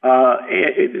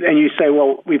 And you say,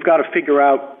 well, we've got to figure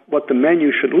out what the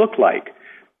menu should look like.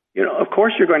 You know, of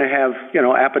course, you're going to have,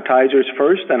 appetizers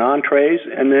first, then entrees,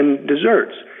 and then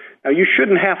desserts. Now, you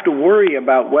shouldn't have to worry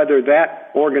about whether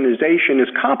that organization is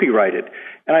copyrighted.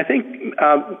 And I think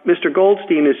Mr.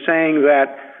 Goldstein is saying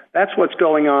that that's what's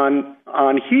going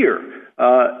on here.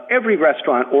 Every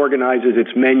restaurant organizes its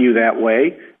menu that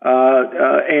way,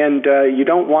 and you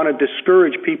don't want to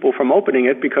discourage people from opening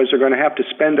it because they're going to have to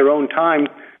spend their own time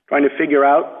trying to figure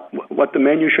out what the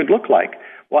menu should look like.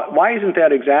 Why isn't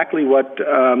that exactly what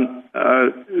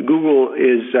Google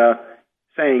is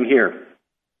saying here?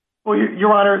 Well,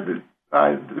 Your Honor,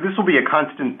 this will be a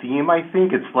constant theme, I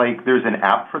think. It's like there's an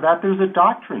app for that. There's a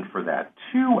doctrine for that,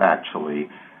 too, actually.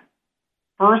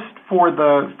 First, for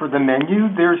the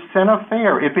menu, there's sine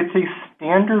faire. If it's a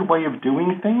standard way of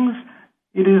doing things,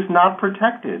 it is not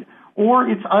protected. Or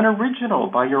it's unoriginal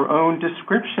by your own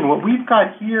description. What we've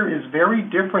got here is very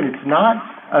different. It's not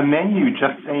a menu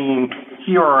just saying,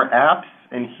 here are apps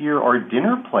and here are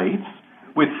dinner plates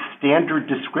with standard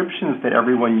descriptions that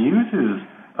everyone uses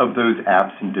of those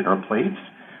apps and dinner plates.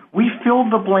 We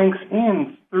filled the blanks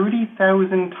in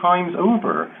 30,000 times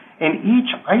over, and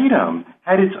each item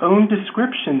had its own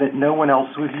description that no one else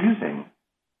was using.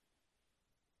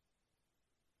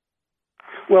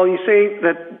 Well, you say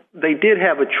that they did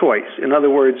have a choice. In other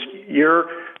words, your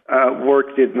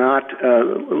work did not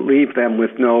leave them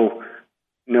with no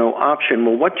option.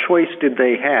 Well, what choice did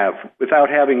they have without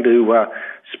having to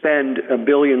spend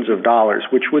billions of dollars,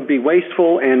 which would be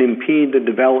wasteful and impede the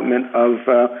development of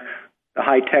the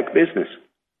high-tech business?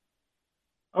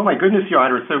 Oh, my goodness, Your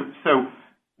Honor. So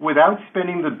without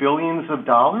spending the billions of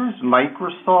dollars,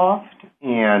 Microsoft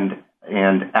and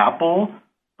Apple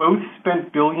both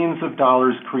spent billions of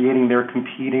dollars creating their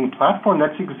competing platform.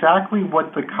 That's exactly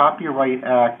what the Copyright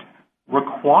Act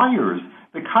requires.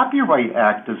 The Copyright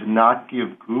Act does not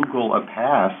give Google a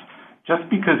pass just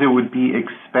because it would be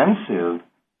expensive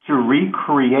to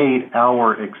recreate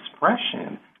our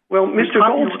expression. Well, Mr.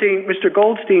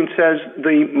 Goldstein says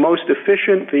the most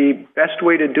efficient, the best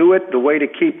way to do it, the way to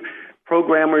keep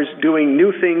programmers doing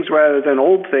new things rather than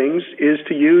old things is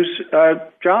to use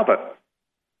Java.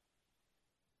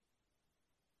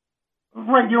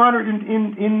 Right, Your Honor.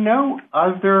 In no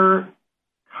other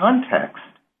context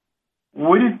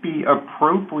would it be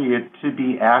appropriate to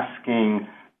be asking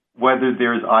whether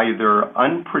there's either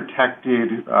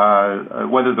unprotected,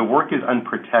 whether the work is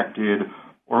unprotected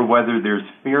or whether there's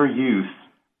fair use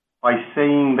by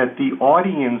saying that the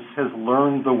audience has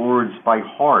learned the words by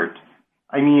heart?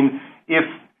 I mean, if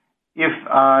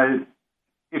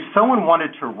someone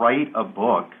wanted to write a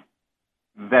book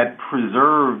that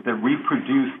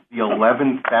reproduced the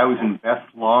 11,000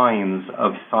 best lines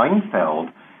of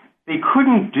Seinfeld, they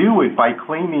couldn't do it by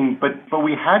claiming, but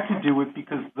we had to do it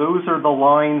because those are the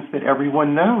lines that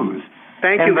everyone knows.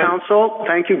 Thank you, counsel.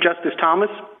 Thank you, Justice Thomas.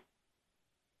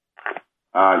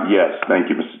 Yes, thank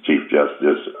you, Mr. Chief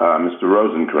Justice. Mr.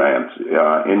 Rosenkranz,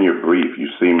 in your brief, you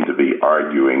seem to be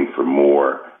arguing for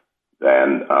more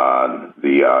than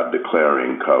the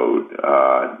declaring code.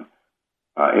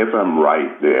 If I'm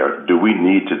right there, do we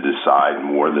need to decide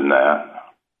more than that?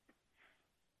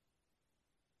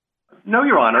 No,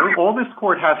 Your Honor. All this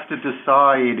court has to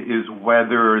decide is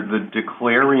whether the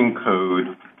declaring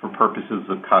code, for purposes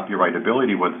of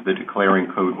copyrightability, whether the declaring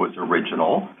code was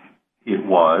original. It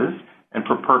was. And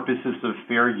for purposes of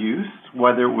fair use,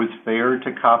 whether it was fair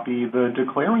to copy the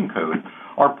declaring code.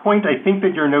 Our point, I think,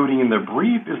 that you're noting in the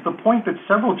brief is the point that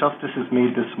several justices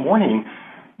made this morning.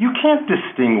 You can't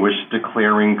distinguish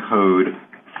declaring code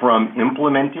from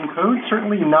implementing code,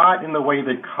 certainly not in the way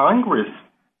that Congress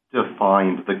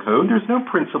defined the code. There's no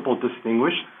principal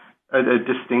distinction, and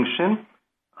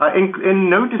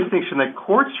no distinction that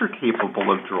courts are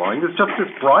capable of drawing. As Justice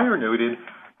Breyer noted,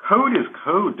 code is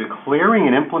code. Declaring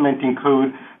and implementing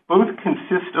code both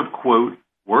consist of, quote,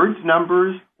 words,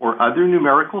 numbers, or other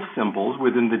numerical symbols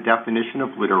within the definition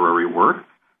of literary work.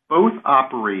 Both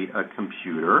operate a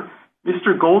computer.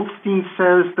 Mr. Goldstein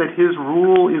says that his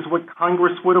rule is what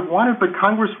Congress would have wanted, but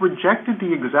Congress rejected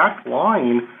the exact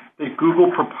line that Google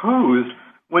proposed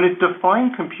when it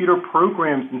defined computer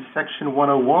programs in Section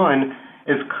 101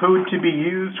 as code to be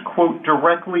used, quote,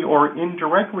 directly or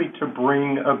indirectly to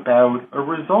bring about a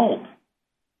result.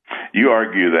 You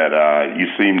argue that, you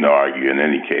seem to argue in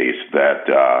any case that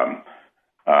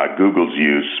Google's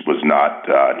use was not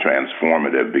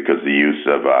transformative because the use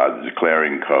of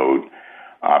declaring code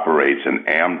operates in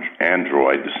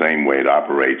Android the same way it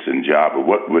operates in Java.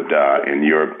 What would, in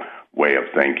your way of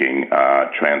thinking,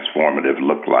 transformative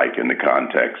look like in the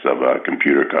context of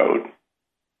computer code?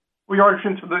 Well, Your Honor,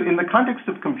 in the context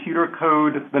of computer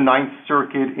code, the Ninth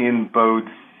Circuit in both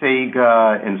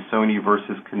Sega and Sony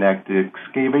versus Connectix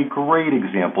gave a great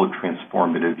example of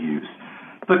transformative use.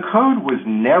 The code was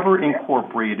never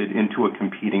incorporated into a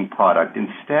competing product.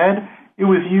 Instead, it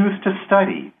was used to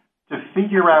study, to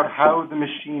figure out how the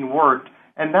machine worked,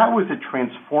 and that was a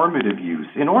transformative use.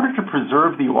 In order to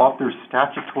preserve the author's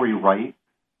statutory right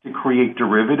to create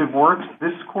derivative works,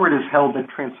 this court has held that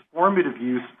transformative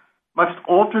use must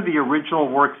alter the original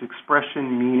work's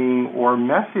expression, meaning, or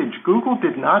message. Google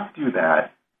did not do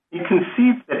that. It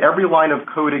conceived that every line of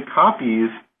code it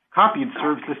copied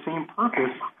serves the same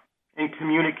purpose and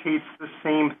communicates the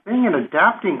same thing. And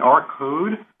adapting our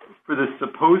code for the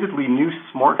supposedly new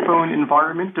smartphone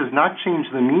environment does not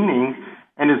change the meaning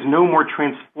and is no more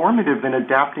transformative than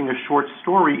adapting a short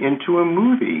story into a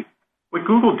movie. What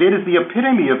Google did is the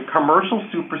epitome of commercial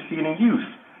superseding use.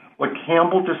 What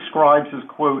Campbell describes as,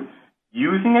 quote,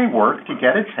 using a work to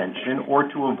get attention or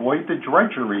to avoid the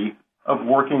drudgery of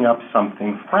working up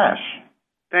something fresh.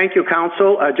 Thank you,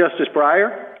 counsel. Justice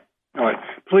Breyer? All right.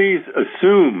 Please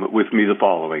assume with me the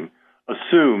following.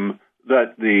 Assume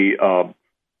that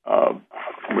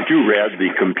what you read,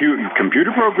 the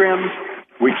computer programs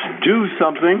which do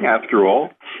something, after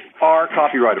all, are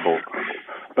copyrightable.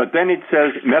 But then it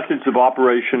says methods of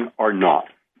operation are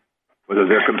not, whether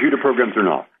they're computer programs or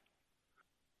not.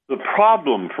 The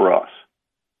problem for us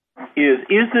is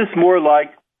this more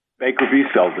like Baker v.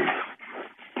 Selden,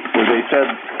 where they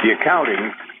said the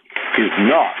accounting is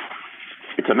not,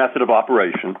 it's a method of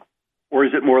operation, or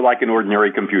is it more like an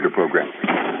ordinary computer program?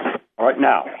 All right,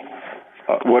 now,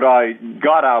 what I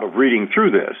got out of reading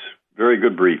through this, very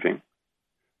good briefing,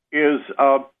 is,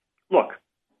 look,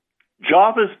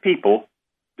 Java's people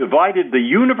divided the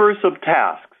universe of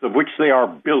tasks, of which they are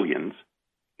billions,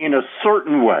 in a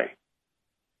certain way.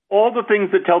 All the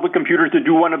things that tell the computer to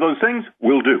do one of those things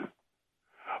will do.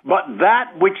 But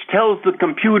that which tells the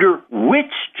computer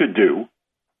which to do,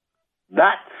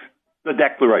 that's the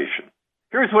declaration.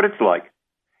 Here's what it's like.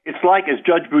 It's like, as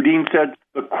Judge Boudin said,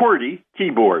 the QWERTY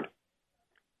keyboard.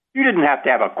 You didn't have to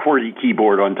have a QWERTY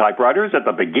keyboard on typewriters at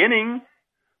the beginning,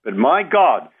 but my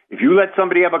God, if you let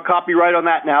somebody have a copyright on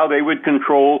that now, they would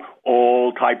control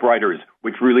all typewriters,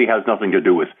 which really has nothing to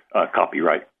do with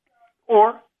copyright.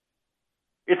 Or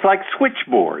it's like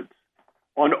switchboards.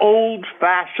 on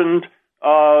old-fashioned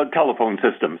telephone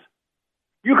systems.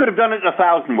 You could have done it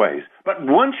 1,000 ways, but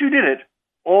once you did it,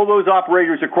 all those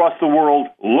operators across the world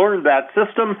learned that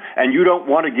system, and you don't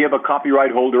want to give a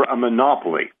copyright holder a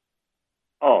monopoly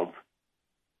of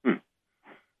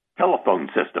telephone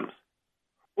systems.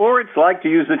 Or it's like, to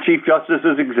use the Chief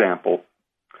Justice's example,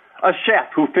 a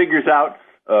chef who figures out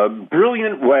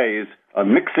brilliant ways of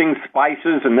mixing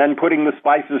spices and then putting the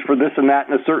spices for this and that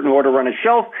in a certain order on a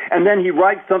shelf, and then he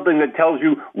writes something that tells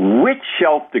you which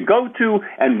shelf to go to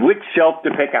and which shelf to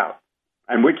pick out,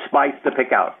 and which spice to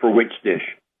pick out for which dish.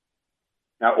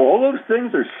 Now, all those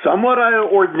things are somewhat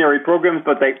ordinary programs,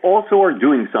 but they also are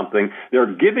doing something.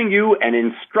 They're giving you an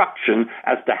instruction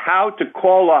as to how to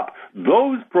call up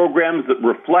those programs that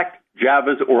reflect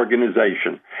Java's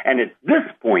organization. And at this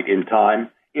point in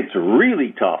time, it's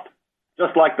really tough,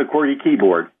 just like the QWERTY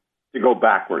keyboard, to go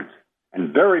backwards.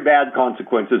 And very bad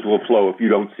consequences will flow if you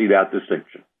don't see that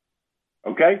distinction.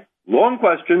 Okay? Long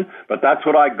question, but that's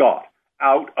what I got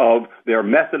out of their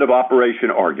method of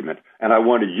operation argument. And I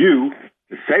wanted you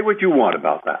to say what you want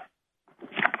about that.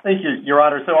 Thank you, Your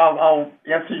Honor. So I'll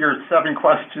answer your 7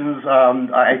 questions,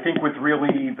 I think, with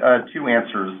really 2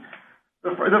 answers.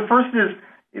 The first is,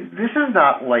 this is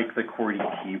not like the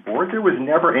QWERTY keyboard. There was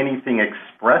never anything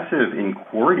expressive in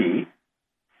QWERTY.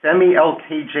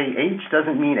 Semi-LKJH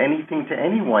doesn't mean anything to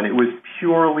anyone. It was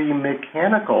purely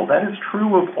mechanical. That is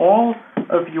true of all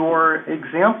of your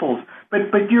examples.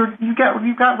 But you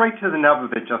got right to the nub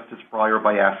of it, Justice Breyer,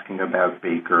 by asking about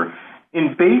Baker.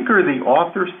 In Baker, the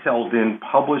author Selden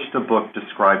published a book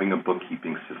describing a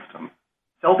bookkeeping system.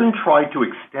 Selden tried to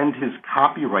extend his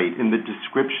copyright in the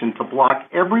description to block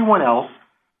everyone else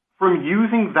from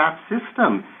using that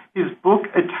system. His book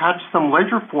attached some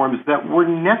ledger forms that were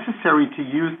necessary to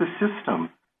use the system.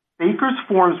 Baker's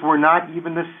forms were not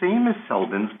even the same as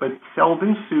Selden's, but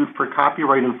Selden sued for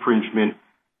copyright infringement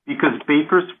because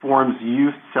Baker's forms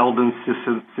used Selden's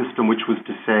system, which was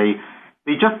to say,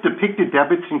 they just depicted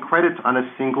debits and credits on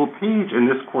a single page, and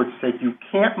this court said you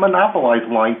can't monopolize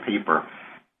line paper.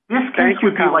 This case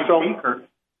would be like Baker.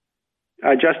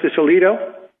 Justice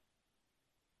Alito?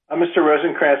 Mr.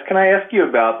 Rosenkranz, can I ask you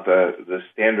about the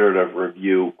standard of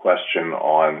review question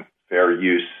on fair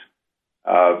use?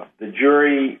 The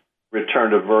jury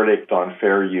returned a verdict on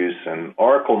fair use, and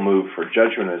Oracle moved for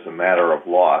judgment as a matter of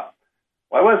law.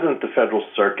 Why wasn't the Federal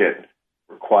Circuit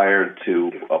required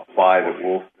to apply the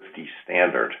Rule 50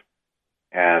 standard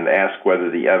and ask whether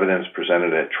the evidence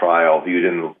presented at trial, viewed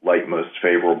in the light most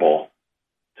favorable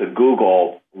to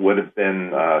Google, would have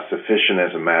been sufficient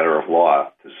as a matter of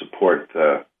law to support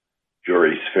the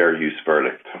jury's fair use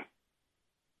verdict?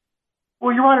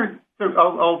 Well, Your Honor, so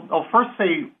I'll first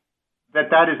say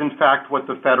that is in fact what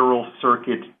the Federal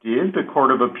Circuit did. The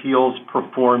Court of Appeals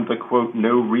performed the, quote,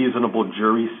 no reasonable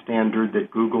jury standard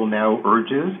that Google now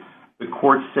urges. The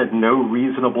court said no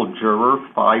reasonable juror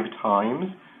 5 times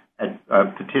at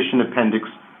Petition Appendix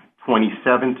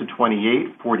 27 to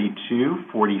 28, 42,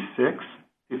 46,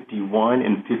 51,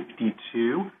 and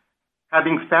 52.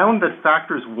 Having found that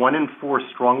factors 1 and 4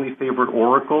 strongly favored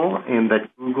Oracle and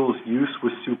that Google's use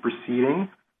was superseding,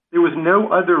 there was no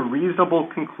other reasonable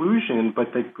conclusion but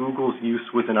that Google's use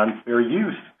was an unfair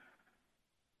use.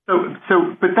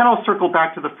 But then I'll circle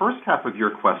back to the first half of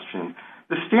your question.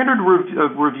 The standard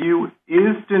of review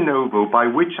is de novo, by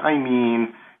which I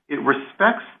mean it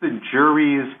respects the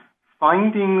jury's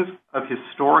findings of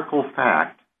historical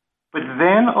fact, but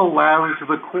then allows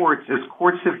the courts, as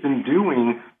courts have been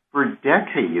doing for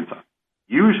decades,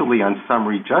 usually on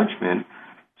summary judgment,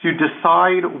 to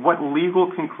decide what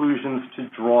legal conclusions to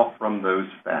draw from those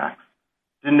facts.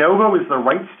 De novo is the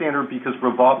right standard because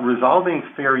resolving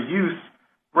fair use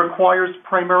requires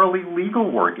primarily legal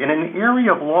work in an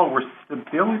area of law where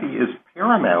stability is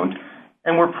paramount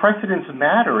and where precedents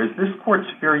matter. As this court's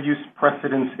fair use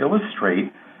precedents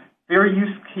illustrate, fair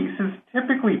use cases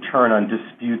typically turn on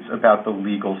disputes about the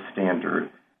legal standard.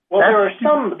 Well,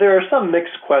 there are some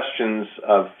mixed questions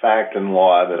of fact and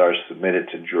law that are submitted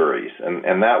to juries, and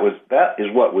that is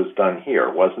what was done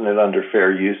here, wasn't it, under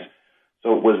fair use? So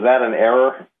was that an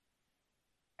error?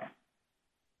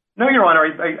 No, Your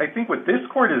Honor. I think what this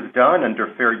court has done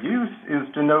under fair use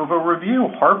is de novo review.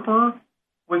 Harper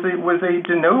was a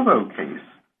de novo case.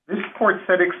 This court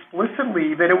said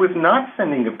explicitly that it was not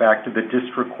sending it back to the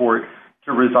district court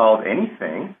to resolve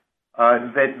anything,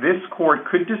 that this court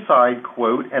could decide,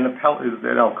 quote, and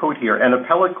I'll quote here, an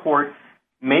appellate court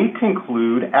may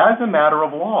conclude as a matter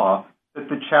of law that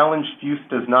the challenged use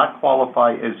does not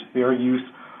qualify as fair use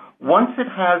once it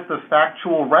has the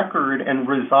factual record and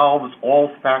resolves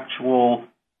all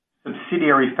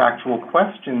subsidiary factual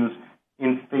questions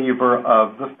in favor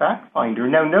of the fact finder.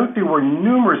 Now, note there were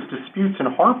numerous disputes in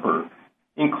Harper,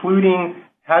 including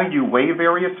how you weigh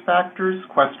various factors,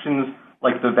 questions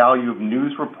like the value of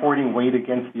news reporting weighed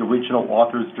against the original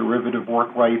author's derivative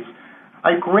work rights.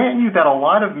 I grant you that a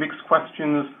lot of mixed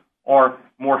questions are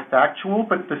more factual,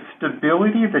 but the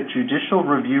stability that judicial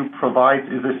review provides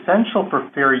is essential for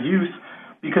fair use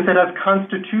because it has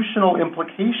constitutional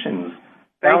implications.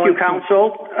 Thank you,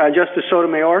 counsel. Justice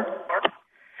Sotomayor.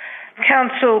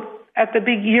 Counsel,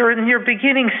 in your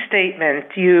beginning statement,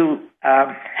 you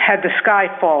had the sky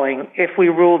falling if we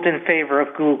ruled in favor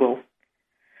of Google.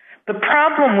 The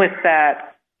problem with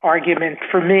that argument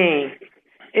for me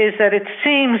is that it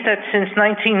seems that since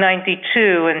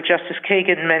 1992, and Justice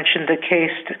Kagan mentioned the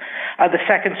case, the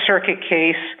Second Circuit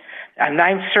case, a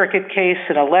Ninth Circuit case,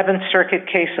 an 11th Circuit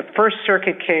case, a First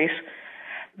Circuit case,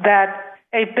 that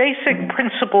a basic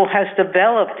principle has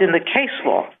developed in the case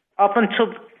law up until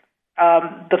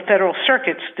the Federal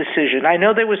Circuit's decision. I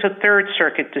know there was a Third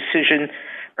Circuit decision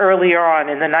earlier on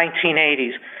in the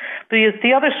 1980s.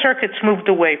 The other circuits moved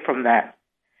away from that.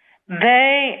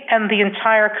 They and the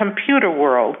entire computer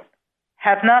world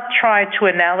have not tried to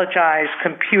analogize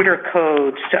computer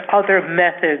codes to other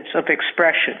methods of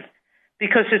expression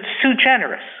because it's too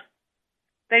generous.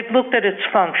 They've looked at its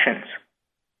functions,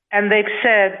 and they've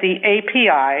said the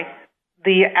API,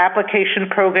 the application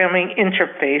programming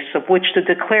interface of which the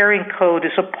declaring code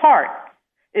is a part,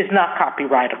 is not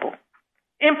copyrightable.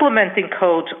 Implementing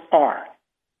codes are.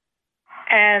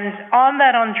 And on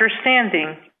that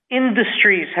understanding,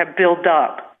 industries have built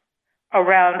up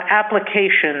around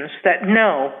applications that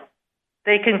know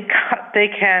they can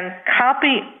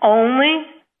copy only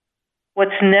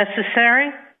what's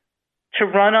necessary to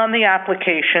run on the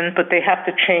application, but they have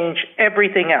to change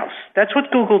everything else. That's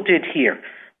what Google did here.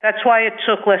 That's why it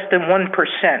took less than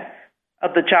 1%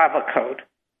 of the Java code.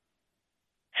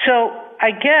 So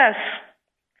I guess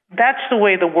that's the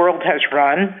way the world has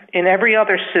run in every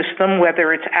other system,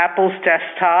 whether it's Apple's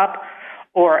desktop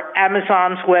or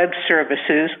Amazon's web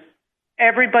services.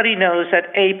 Everybody knows that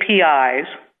APIs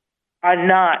are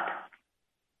not,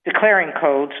 declaring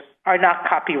codes are not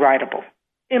copyrightable.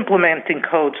 Implementing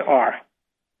codes are.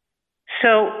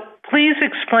 So please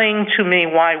explain to me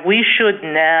why we should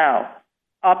now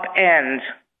upend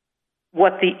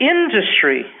what the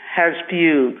industry has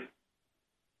viewed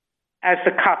as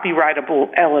the copyrightable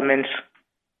elements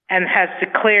and has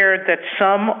declared that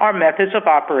some are methods of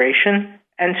operation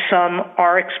and some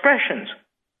are expressions.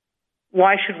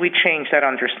 Why should we change that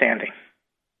understanding?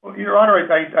 Well, Your Honor,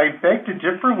 I beg to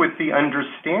differ with the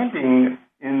understanding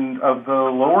of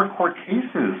the lower court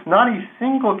cases. Not a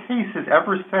single case has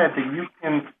ever said that you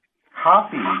can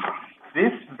copy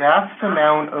this vast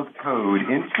amount of code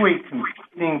into a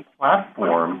competing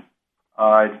platform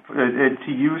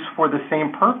to use for the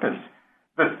same purpose.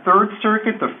 The Third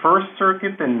Circuit, the First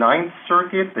Circuit, the Ninth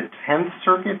Circuit, the 10th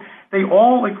Circuit, they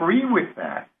all agree with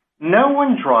that. No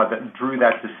one drew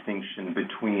that distinction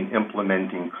between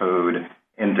implementing code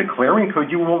and declaring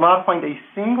code. You will not find a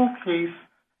single case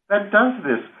that does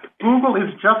this. Google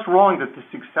is just wrong that the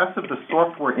success of the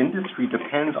software industry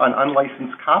depends on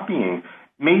unlicensed copying.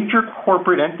 Major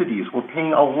corporate entities were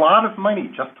paying a lot of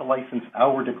money just to license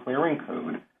our declaring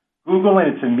code. Google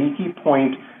and its amici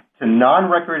point to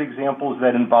non-record examples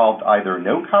that involved either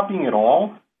no copying at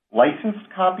all, licensed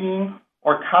copying,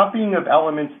 or copying of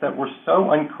elements that were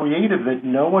so uncreative that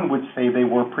no one would say they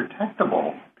were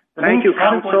protectable. Thank you,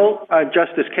 counsel.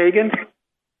 Justice Kagan?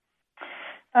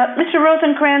 Mr.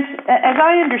 Rosenkranz, as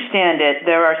I understand it,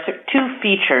 there are two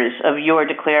features of your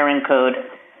declaring code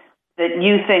that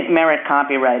you think merit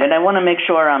copyright, and I want to make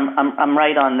sure I'm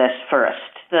right on this first.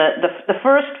 The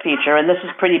first feature, and this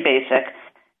is pretty basic,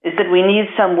 is that we need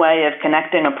some way of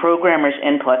connecting a programmer's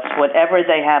inputs, whatever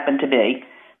they happen to be,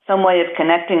 some way of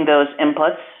connecting those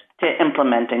inputs to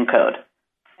implementing code.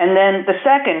 And then the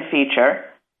second feature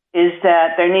is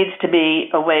that there needs to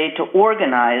be a way to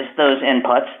organize those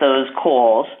inputs, those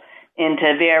calls,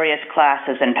 into various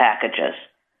classes and packages.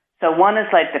 So one is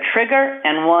like the trigger,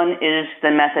 and one is the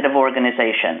method of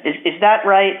organization. Is that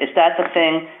right? Is that the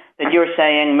thing that you're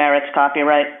saying merits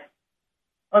copyright?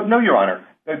 No, Your Honor.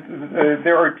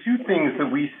 There are two things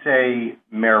that we say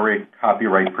merit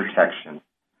copyright protection.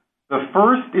 The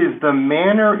first is the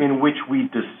manner in which we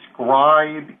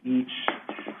describe each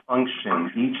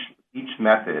function, each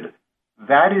method.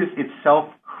 That is itself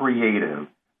creative.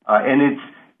 And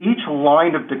each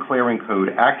line of declaring code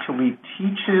actually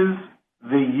teaches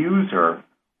the user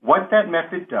what that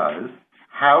method does,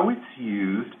 how it's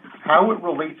used, how it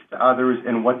relates to others,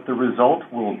 and what the result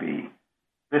will be.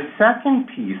 The second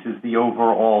piece is the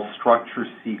overall structure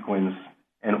sequence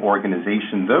and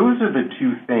organization. Those are the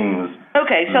two things.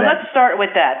 Okay, so let's start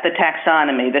with that, the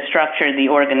taxonomy, the structure, the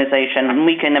organization, and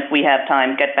we can, if we have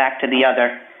time, get back to the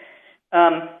other.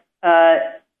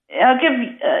 I'll give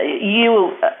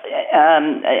you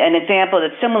an example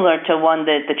that's similar to one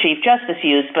that the Chief Justice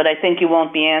used, but I think you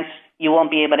won't be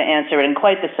able to answer it in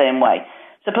quite the same way.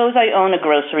 Suppose I own a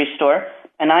grocery store,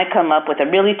 and I come up with a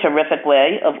really terrific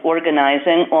way of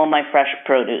organizing all my fresh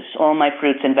produce, all my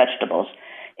fruits and vegetables,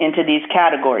 into these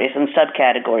categories and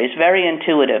subcategories, very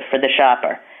intuitive for the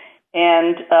shopper.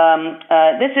 And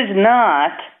this is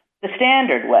not the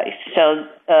standard way. So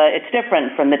it's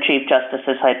different from the Chief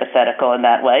Justice's hypothetical in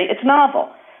that way. It's novel,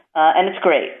 and it's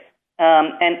great.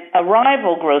 And a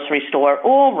rival grocery store,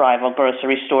 all rival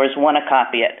grocery stores want to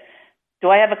copy it. Do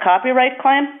I have a copyright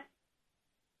claim?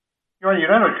 You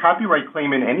don't have a copyright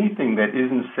claim in anything that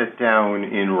isn't set down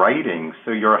in writing.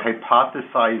 So you're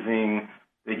hypothesizing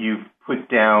that you've put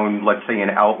down, let's say,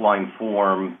 an outline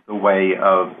form, the way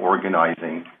of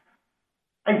organizing.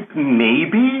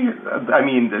 Maybe. I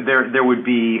mean, there would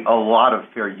be a lot of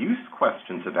fair use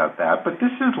questions about that, but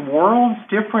this is worlds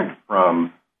different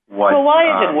from what... Well,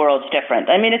 why is it worlds different?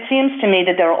 I mean, it seems to me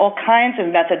that there are all kinds of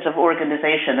methods of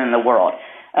organization in the world.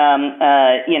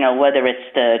 Whether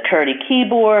it's the QWERTY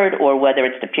keyboard or whether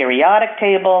it's the periodic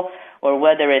table or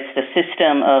whether it's the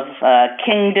system of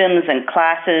kingdoms and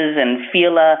classes and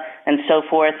phyla and so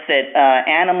forth that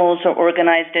animals are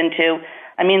organized into.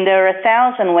 I mean, there are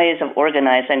 1,000 ways of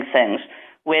organizing things,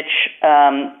 which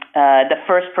the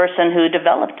first person who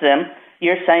developed them,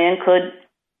 you're saying, could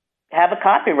have a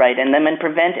copyright in them and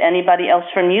prevent anybody else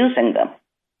from using them.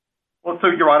 Well, so,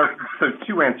 Your Honor, so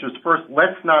two answers. First,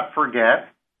 let's not forget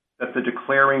that the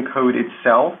declaring code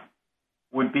itself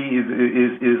would be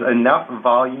is enough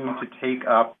volume to take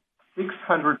up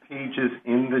 600 pages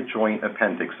in the joint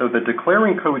appendix. So the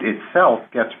declaring code itself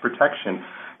gets protection.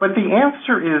 But the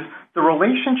answer is the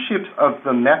relationships of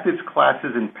the methods,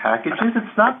 classes, and packages.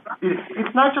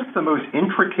 It's not just the most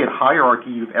intricate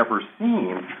hierarchy you've ever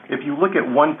seen. If you look at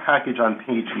one package on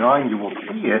page 9, you will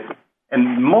see it,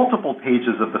 and multiple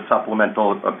pages of the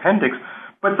supplemental appendix.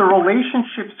 But the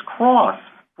relationships cross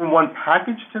from one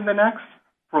package to the next,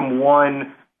 from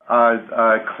one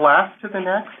class to the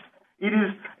next. It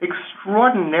is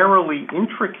extraordinarily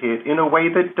intricate in a way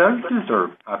that does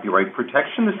deserve copyright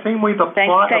protection, the same way the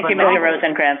plot Thank you, Mr.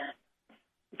 Rosenkranz.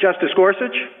 Justice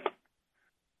Gorsuch?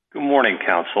 Good morning,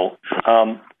 counsel.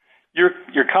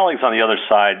 Your colleagues on the other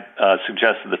side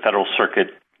suggested the Federal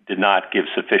Circuit did not give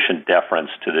sufficient deference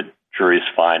to the jury's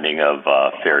finding of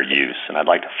fair use, and I'd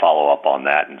like to follow up on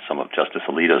that and some of Justice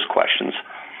Alito's questions.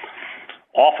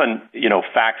 Often,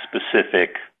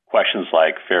 fact-specific questions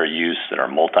like fair use that are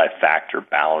multi-factor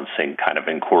balancing kind of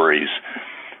inquiries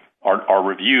are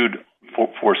reviewed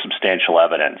for substantial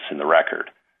evidence in the record.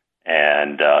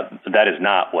 And that is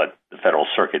not what the Federal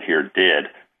Circuit here did,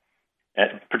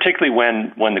 particularly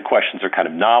when the questions are kind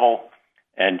of novel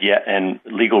and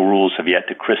legal rules have yet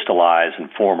to crystallize and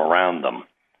form around them.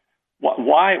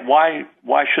 Why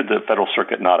should the Federal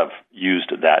Circuit not have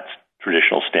used that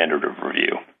traditional standard of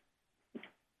review?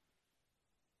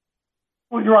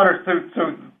 Well, Your Honor,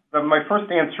 so my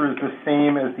first answer is the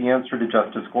same as the answer to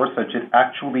Justice Gorsuch. It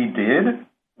actually did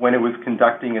when it was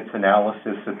conducting its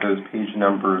analysis at those page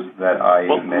numbers that I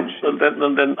mentioned.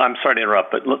 Then I'm sorry to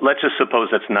interrupt, but let's just suppose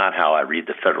that's not how I read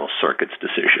the Federal Circuit's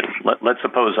decision. Let's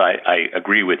suppose I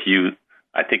agree with you.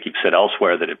 I think you've said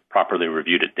elsewhere that it properly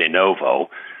reviewed it de novo.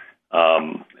 Why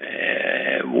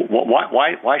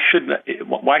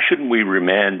shouldn't we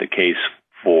remand the case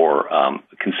for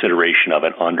consideration of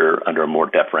it under a more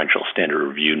deferential standard of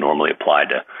review normally applied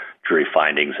to jury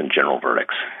findings and general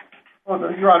verdicts? Well,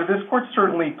 Your Honor, this court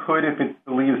certainly could if it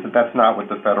believes that that's not what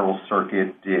the Federal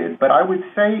Circuit did. But I would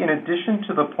say, in addition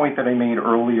to the point that I made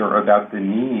earlier about the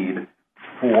need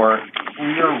for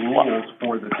clear rules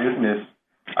for the business,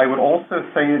 I would also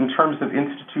say in terms of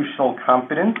institutional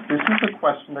competence, this is a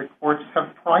question that courts have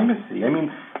primacy. I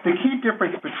mean, the key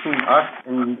difference between us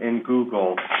and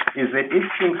Google is that it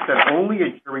thinks that only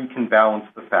a jury can balance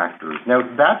the factors. Now,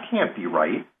 that can't be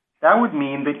right. That would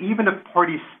mean that even if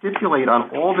parties stipulate on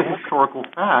all the historical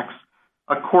facts,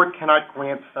 a court cannot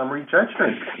grant summary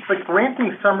judgment. But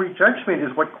granting summary judgment is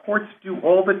what courts do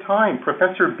all the time.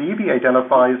 Professor Beebe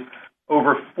identifies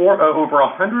over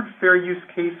 100 fair use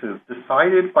cases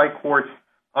decided by courts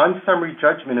on summary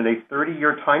judgment in a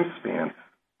 30-year time span.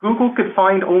 Google could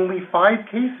find only 5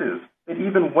 cases that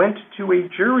even went to a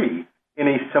jury in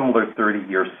a similar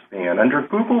 30-year span. Under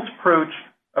Google's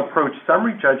approach,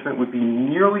 summary judgment would be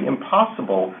nearly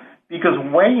impossible because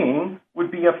weighing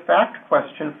would be a fact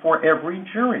question for every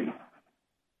jury.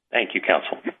 Thank you,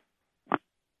 counsel.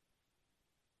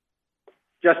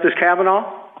 Justice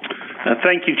Kavanaugh?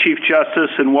 Thank you, Chief Justice,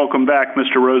 and welcome back,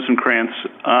 Mr. Rosenkranz.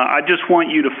 I just want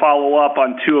you to follow up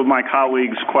on two of my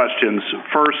colleagues' questions.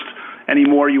 First, any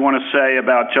more you want to say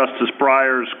about Justice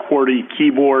Breyer's QWERTY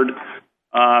keyboard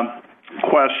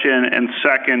question, and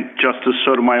second, Justice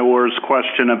Sotomayor's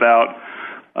question about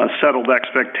settled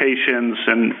expectations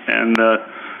and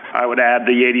I would add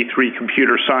the 83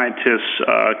 computer scientists'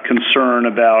 concern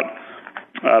about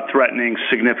threatening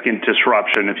significant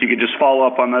disruption. If you could just follow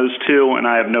up on those two, and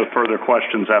I have no further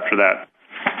questions after that.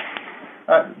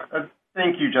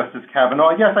 Thank you, Justice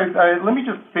Kavanaugh. Yes, let me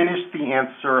just finish the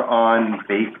answer on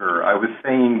Baker. I was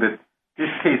saying that this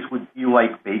case would be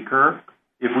like Baker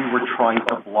if we were trying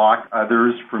to block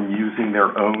others from using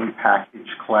their own package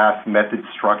class method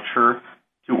structure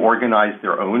to organize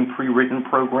their own pre-written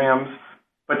programs.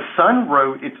 But Sun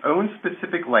wrote its own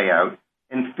specific layout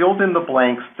and filled in the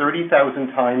blanks 30,000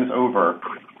 times over.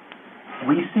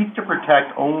 We seek to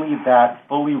protect only that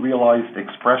fully realized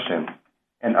expression,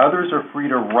 and others are free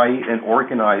to write and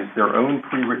organize their own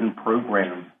pre-written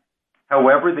programs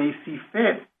however they see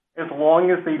fit, as long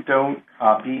as they don't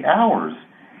copy ours.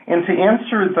 And to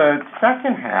answer the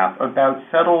second half about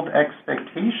settled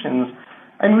expectations,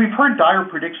 I mean, we've heard dire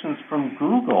predictions from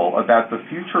Google about the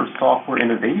future of software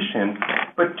innovation,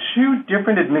 but two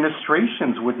different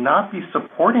administrations would not be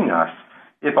supporting us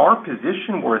if our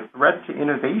position were a threat to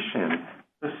innovation.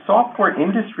 The software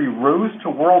industry rose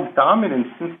to world dominance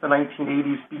since the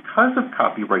 1980s because of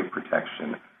copyright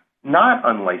protection, not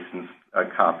unlicensed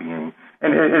copying.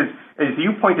 And as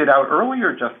you pointed out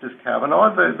earlier, Justice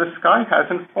Kavanaugh, the sky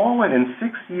hasn't fallen. In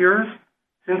 6 years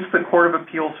since the Court of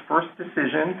Appeals' first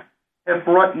decision, have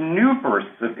brought new bursts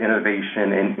of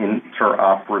innovation and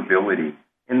interoperability.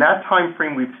 In that time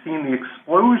frame, we've seen the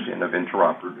explosion of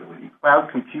interoperability: cloud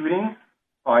computing,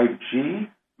 5G,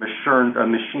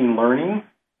 machine learning,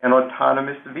 and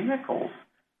autonomous vehicles.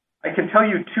 I can tell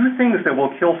you two things that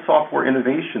will kill software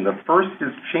innovation. The first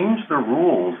is change the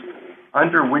rules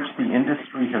under which the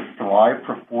industry has thrived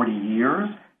for 40 years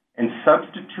and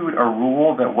substitute a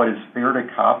rule that what is fair to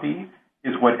copy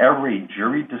is whatever a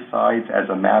jury decides as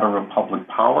a matter of public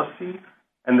policy.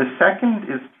 And the second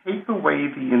is take away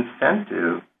the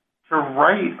incentive to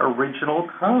write original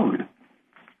code.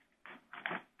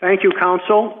 Thank you,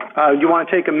 counsel. You want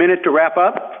to take a minute to wrap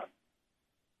up?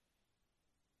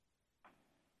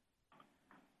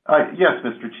 Yes,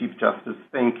 Mr. Chief Justice,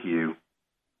 thank you.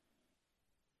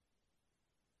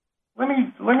 Let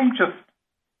me just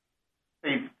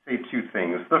say two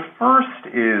things. The first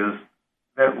is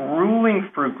that ruling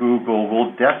for Google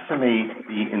will decimate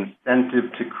the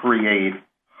incentive to create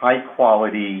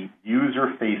high-quality,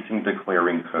 user-facing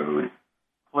declaring code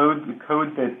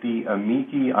that the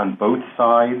amici on both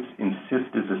sides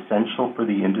insist is essential for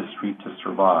the industry to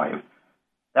survive.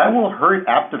 That will hurt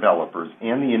app developers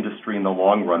and the industry in the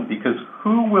long run, because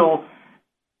who will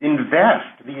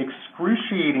invest the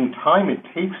excruciating time it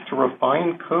takes to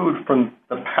refine code from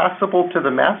the passable to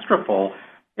the masterful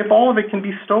if all of it can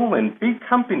be stolen? Big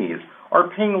companies are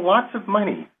paying lots of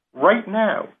money right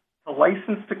now to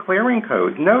license declaring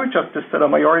code. No, Justice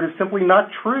Sotomayor, it is simply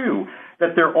not true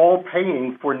that they're all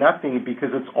paying for nothing because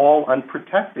it's all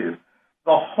unprotected.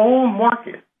 The whole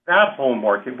market, that whole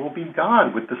market, will be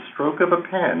gone with the stroke of a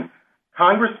pen.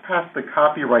 Congress passed the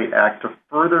Copyright Act to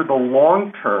further the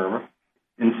long-term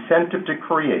incentive to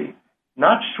create,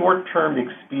 not short-term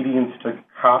expedience to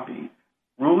copy.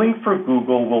 Ruling for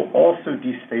Google will also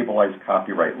destabilize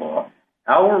copyright law.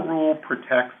 Our rule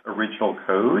protects original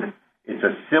code. It's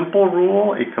a simple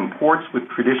rule. It comports with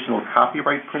traditional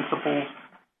copyright principles.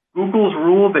 Google's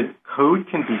rule that code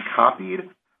can be copied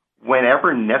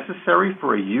whenever necessary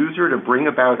for a user to bring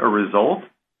about a result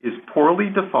is poorly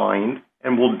defined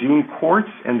and will doom courts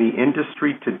and the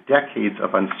industry to decades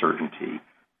of uncertainty.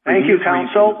 Thank you,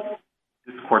 counsel.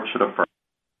 This court should affirm.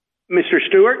 Mr.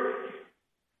 Stewart?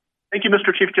 Thank you,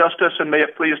 Mr. Chief Justice, and may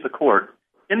it please the court.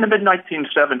 In the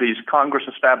mid-1970s, Congress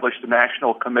established the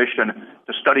National Commission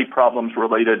to study problems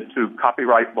related to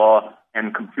copyright law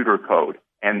and computer code.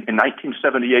 And in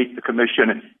 1978, the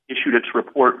Commission issued its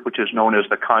report, which is known as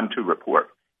the CON2 report.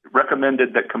 It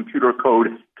recommended that computer code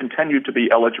continue to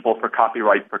be eligible for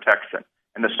copyright protection.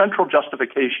 And the central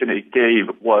justification it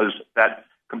gave was that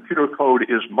computer code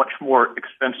is much more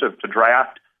expensive to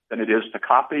draft than it is to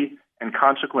copy, and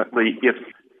consequently, if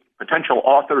potential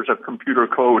authors of computer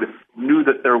code knew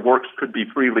that their works could be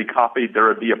freely copied, there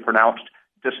would be a pronounced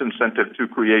disincentive to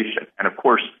creation. And of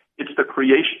course, it's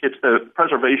the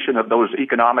preservation of those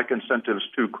economic incentives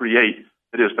to create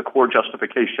that is the core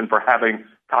justification for having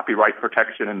copyright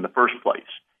protection in the first place.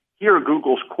 Here,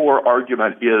 Google's core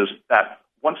argument is that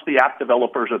once the app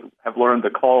developers have learned the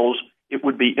calls, it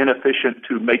would be inefficient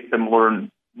to make them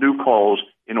learn new calls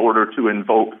in order to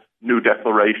invoke new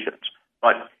declarations.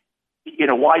 But in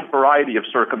a wide variety of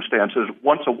circumstances,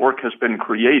 once a work has been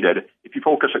created, if you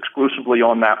focus exclusively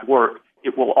on that work,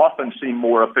 it will often seem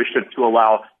more efficient to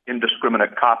allow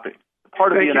indiscriminate copying.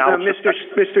 Part of the analysis,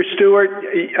 Mr. Stewart,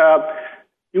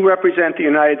 you represent the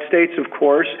United States, of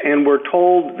course, and we're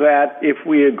told that if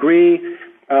we agree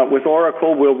with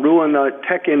Oracle, we'll ruin the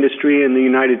tech industry in the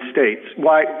United States.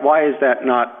 Why is that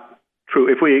not true?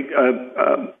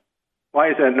 Why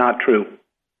is that not true?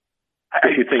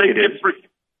 If you think it is.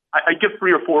 I give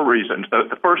 3 or 4 reasons.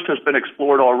 The first has been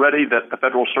explored already, that the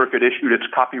Federal Circuit issued its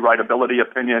copyrightability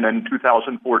opinion in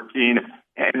 2014,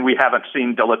 and we haven't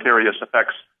seen deleterious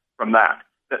effects from that.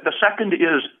 The second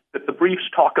is that the briefs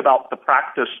talk about the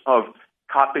practice of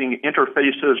copying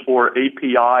interfaces or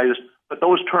APIs, but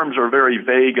those terms are very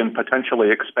vague and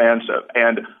potentially expansive.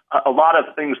 And a lot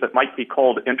of things that might be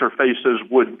called interfaces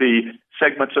would be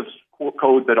segments of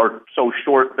code that are so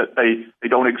short that they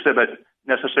don't exhibit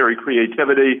necessary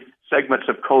creativity, segments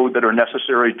of code that are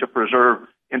necessary to preserve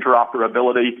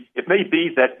interoperability. It may be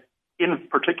that in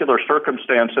particular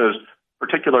circumstances,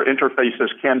 particular interfaces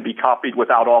can be copied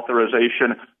without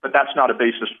authorization, but that's not a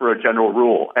basis for a general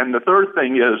rule. And the third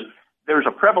thing is there's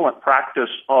a prevalent practice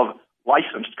of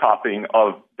licensed copying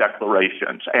of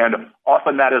declarations, and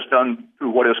often that is done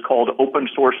through what is called open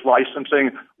source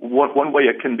licensing. One way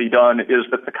it can be done is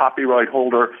that the copyright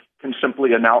holder can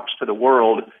simply announce to the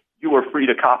world, you are free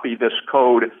to copy this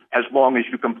code as long as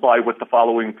you comply with the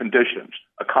following conditions.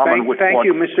 Thank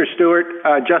you, Mr. Stewart.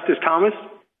 Justice Thomas?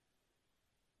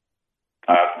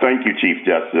 Thank you, Chief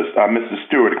Justice. Mr.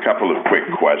 Stewart, a couple of quick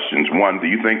questions. One, do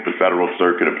you think the Federal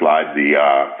Circuit applied the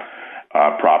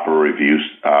proper review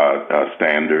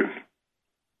standard?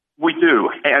 We do,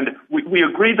 and we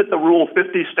agree that the Rule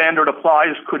 50 standard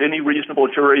applies. Could any reasonable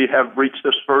jury have reached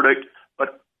this verdict?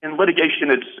 But in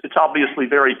litigation, it's obviously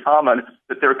very common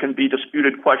that there can be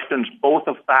disputed questions both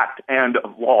of fact and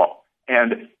of law.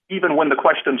 And even when the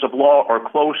questions of law are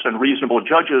close and reasonable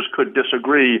judges could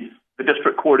disagree, the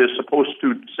district court is supposed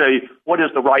to say, what is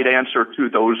the right answer to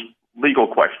those legal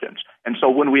questions? And so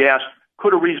when we ask,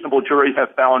 could a reasonable jury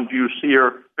have found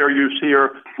fair use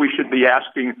here, we should be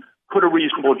asking, could a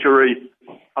reasonable jury,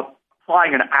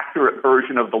 applying an accurate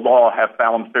version of the law, have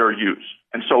found fair use?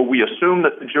 And so we assume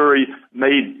that the jury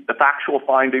made the factual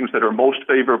findings that are most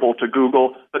favorable to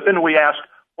Google, but then we ask,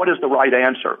 what is the right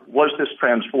answer? Was this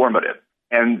transformative?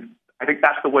 And I think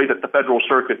that's the way that the Federal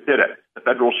Circuit did it. The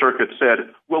Federal Circuit said,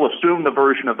 we'll assume the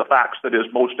version of the facts that is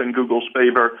most in Google's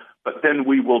favor, but then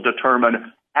we will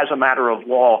determine as a matter of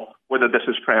law whether this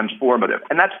is transformative.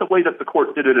 And that's the way that the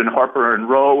court did it in Harper and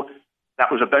Rowe.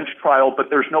 That was a bench trial, but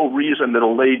there's no reason that a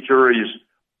lay jury's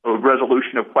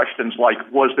resolution of questions like,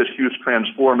 was this use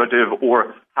transformative,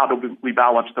 or how do we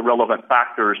balance the relevant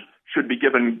factors, should be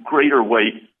given greater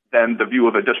weight than the view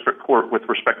of a district court with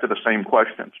respect to the same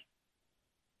questions.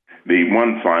 The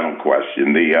one final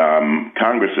question, the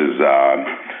Congress is,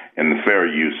 in the fair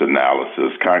use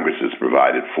analysis, Congress has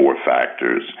provided 4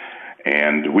 factors,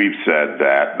 and we've said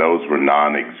that those were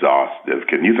non-exhaustive.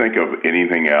 Can you think of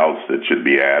anything else that should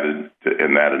be added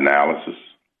in that analysis?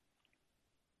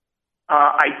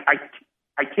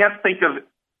 I can't think of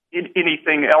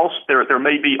anything else. There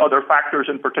may be other factors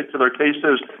in particular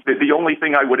cases. The only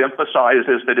thing I would emphasize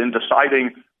is that in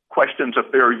deciding questions of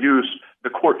fair use, the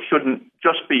court shouldn't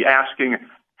just be asking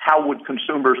how would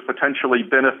consumers potentially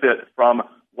benefit from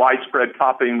widespread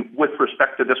copying with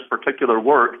respect to this particular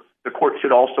work. The court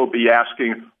should also be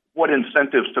asking what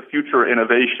incentives to future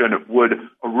innovation would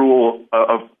a rule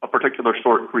of a particular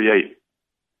sort create.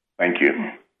 Thank you.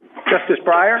 Justice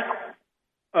Breyer?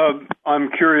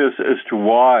 I'm curious as to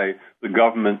why the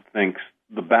government thinks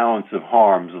the balance of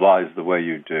harms lies the way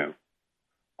you do.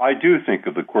 I do think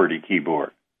of the QWERTY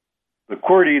keyboard. The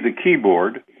QWERTY, the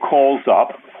keyboard, calls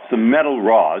up some metal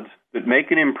rods that make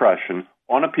an impression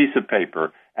on a piece of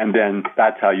paper, and then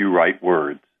that's how you write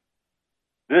words.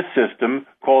 This system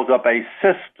calls up a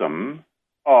system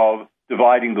of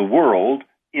dividing the world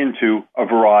into a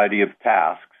variety of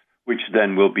tasks, which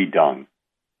then will be done.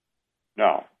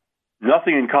 Now,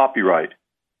 nothing in copyright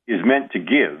is meant to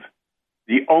give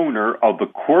the owner of the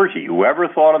QWERTY, whoever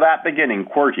thought of that beginning,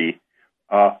 QWERTY,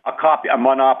 a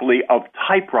monopoly of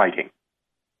typewriting.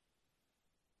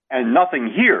 And nothing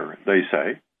here, they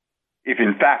say, if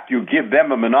in fact you give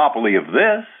them a monopoly of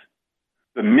this,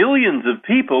 the millions of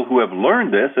people who have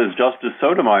learned this, as Justice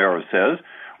Sotomayor says,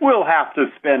 will have to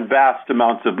spend vast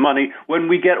amounts of money when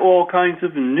we get all kinds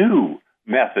of new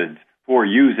methods for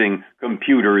using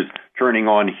computers, turning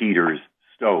on heaters,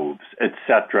 stoves,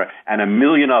 etc., and a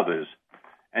million others.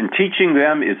 And teaching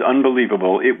them is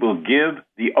unbelievable. It will give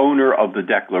the owner of the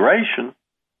declaration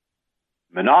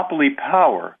monopoly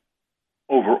power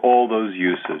over all those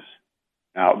uses.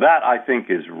 Now, that, I think,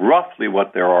 is roughly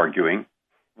what they're arguing.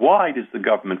 Why does the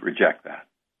government reject that?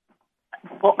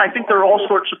 Well, I think there are all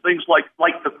sorts of things like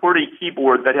the QWERTY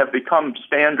keyboard that have become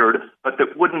standard, but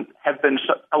that wouldn't have been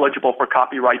eligible for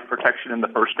copyright protection in the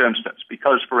first instance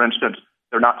because, for instance,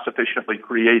 they're not sufficiently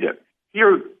creative.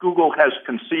 Here, Google has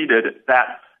conceded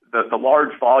that the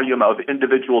large volume of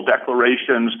individual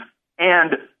declarations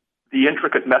and the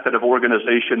intricate method of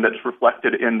organization that's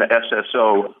reflected in the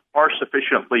SSO are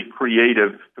sufficiently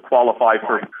creative to qualify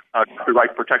for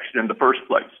copyright protection in the first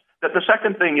place. The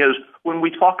second thing is when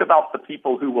we talk about the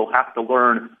people who will have to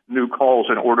learn new calls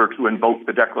in order to invoke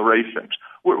the declarations,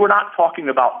 we're not talking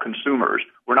about consumers.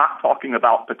 We're not talking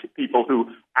about people who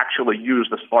actually use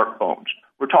the smartphones.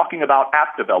 We're talking about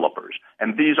app developers,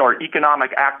 and these are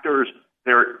economic actors.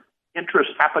 Their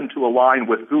interests happen to align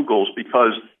with Google's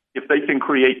because if they can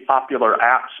create popular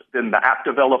apps, then the app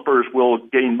developers will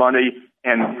gain money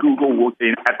and Google will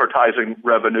gain advertising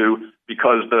revenue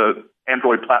because the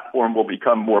Android platform will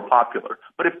become more popular.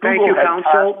 But if Google Thank you,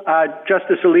 counsel.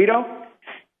 Justice Alito?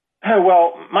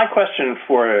 Well, my question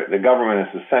for the government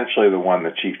is essentially the one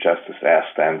the Chief Justice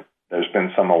asked, and there's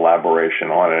been some elaboration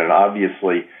on it. And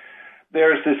obviously,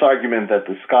 there's this argument that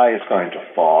the sky is going to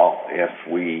fall if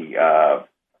we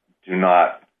do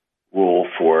not rule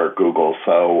for Google.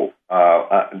 So,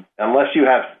 unless do you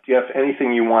have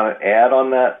anything you want to add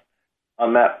on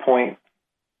that point?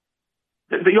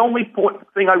 The only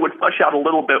thing I would flesh out a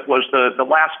little bit was the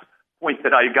last point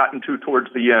that I had gotten to towards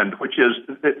the end, which is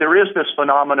that there is this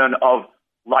phenomenon of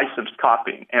licensed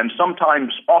copying. And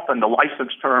often the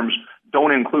license terms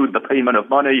don't include the payment of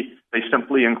money. They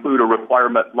simply include a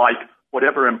requirement like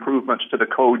whatever improvements to the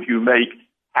code you make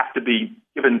have to be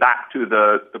given back to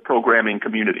the programming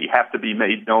community, have to be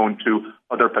made known to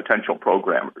other potential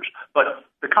programmers. But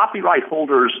the copyright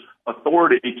holder's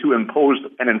authority to impose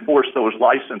and enforce those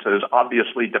licenses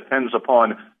obviously depends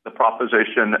upon the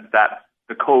proposition that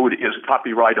the code is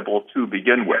copyrightable to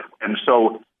begin with. And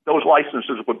so those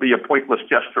licenses would be a pointless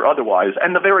gesture otherwise.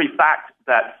 And the very fact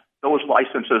that those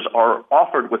licenses are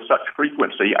offered with such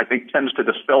frequency, I think, tends to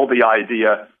dispel the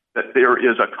idea that there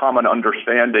is a common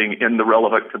understanding in the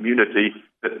relevant community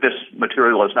that this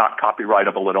material is not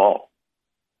copyrightable at all.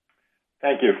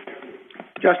 Thank you.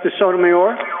 Justice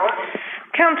Sotomayor?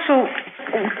 Counsel,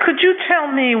 could you tell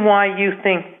me why you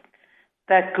think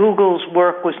that Google's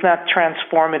work was not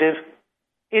transformative?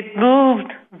 It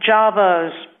moved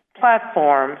Java's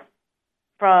platform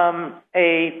from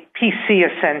a PC,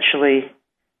 essentially,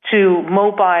 to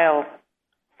mobile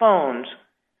phones.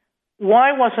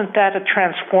 Why wasn't that a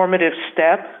transformative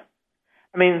step?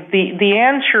 I mean, the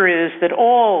answer is that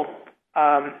all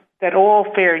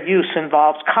fair use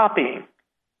involves copying.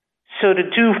 So to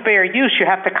do fair use, you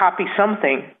have to copy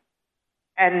something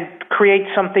and create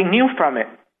something new from it.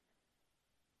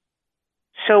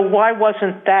 So why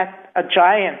wasn't that a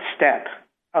giant step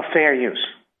of fair use?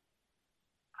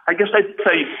 I guess I'd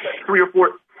say three or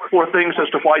four things as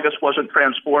to why this wasn't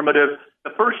transformative.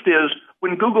 The first is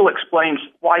when Google explains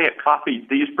why it copied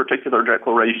these particular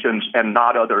declarations and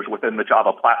not others within the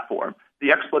Java platform,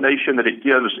 the explanation that it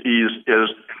gives is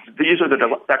these are the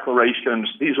declarations,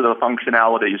 these are the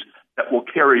functionalities that will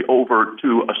carry over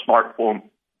to a smartphone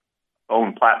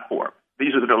platform.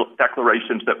 These are the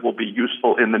declarations that will be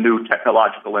useful in the new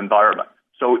technological environment.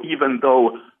 So even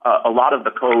though a lot of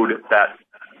the code that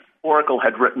Oracle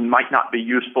had written might not be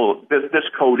useful, this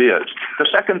code is. The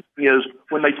second thing is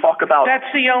when they talk about...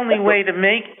 That's the only way to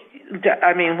make...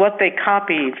 I mean, what they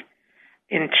copied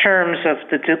in terms of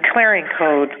the declaring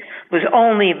code was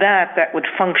only that would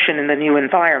function in the new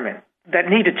environment, that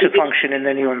needed to function in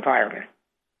the new environment.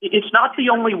 It's not the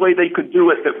only way they could do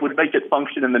it that would make it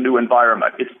function in the new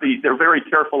environment. They're very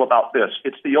careful about this.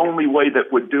 It's the only way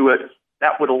that would do it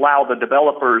that would allow the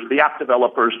developers, the app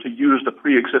developers, to use the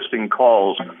pre-existing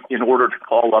calls in order to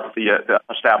call up the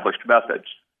established methods.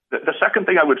 The second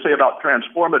thing I would say about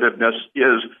transformativeness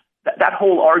is that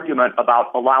whole argument about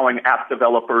allowing app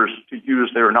developers to use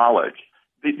their knowledge.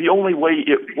 The only way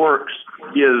it works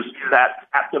is that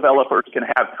app developers can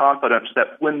have confidence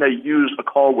that when they use a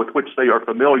call with which they are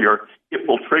familiar, it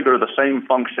will trigger the same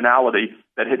functionality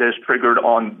that it has triggered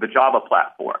on the Java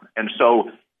platform. And so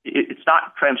it's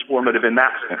not transformative in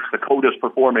that sense. The code is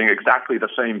performing exactly the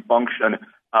same function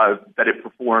that it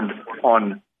performed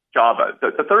on Java.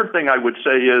 The third thing I would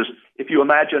say is if you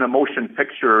imagine a motion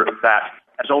picture that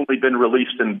has only been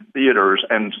released in theaters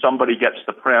and somebody gets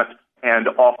the print and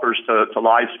offers to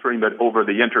live stream it over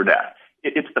the internet.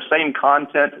 It's the same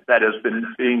content that has been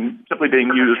simply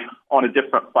being used on a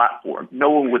different platform.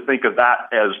 No one would think of that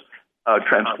as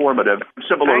transformative.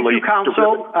 Similarly, thank you,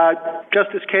 counsel.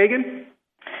 Justice Kagan?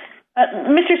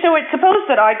 Mr. Stewart, suppose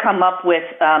that I come up with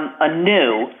a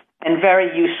new and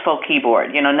very useful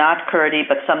keyboard, not QWERTY,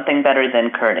 but something better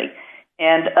than QWERTY.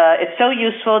 And it's so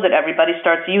useful that everybody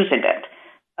starts using it.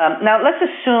 Now, let's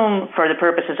assume, for the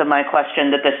purposes of my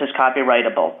question, that this is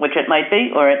copyrightable, which it might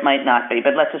be or it might not be,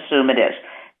 but let's assume it is,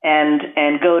 and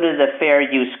go to the fair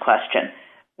use question.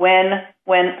 When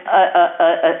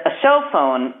a cell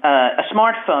phone, a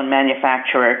smartphone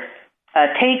manufacturer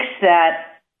takes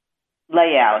that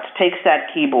layout, takes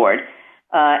that keyboard,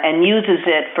 and uses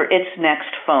it for its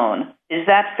next phone, is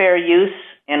that fair use,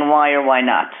 and why or why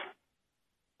not?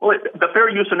 Well, the fair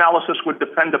use analysis would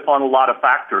depend upon a lot of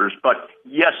factors, but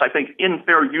yes, I think in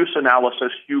fair use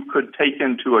analysis, you could take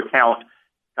into account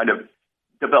kind of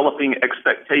developing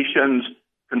expectations,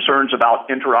 concerns about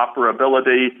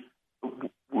interoperability.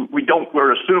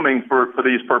 We're assuming for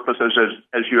these purposes,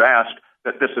 as you asked,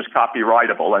 that this is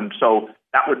copyrightable, and so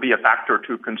that would be a factor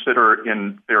to consider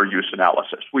in fair use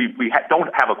analysis. We don't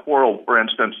have a quarrel, for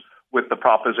instance, with the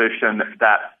proposition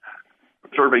that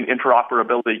observing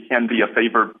interoperability can be a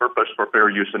favored purpose for fair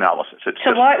use analysis.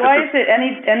 Why is it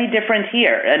any different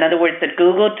here? In other words, that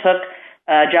Google took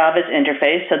Java's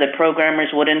interface so that programmers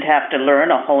wouldn't have to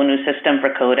learn a whole new system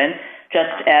for coding,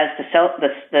 just as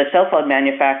the cell phone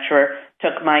manufacturer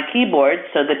took my keyboard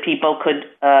so that people could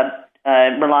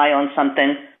rely on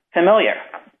something familiar.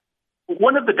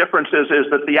 One of the differences is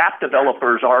that the app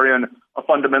developers are in a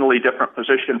fundamentally different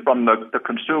position from the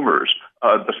consumers,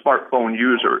 the smartphone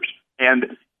users.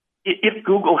 And if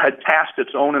Google had tasked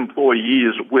its own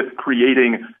employees with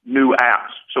creating new apps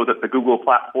so that the Google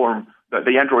platform,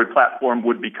 the Android platform,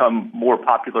 would become more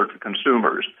popular to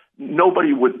consumers,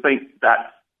 nobody would think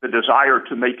that the desire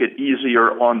to make it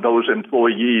easier on those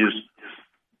employees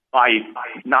by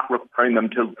not requiring them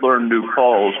to learn new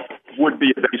calls would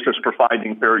be a basis for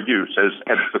finding fair use.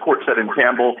 As the court said in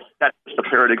Campbell, that's just a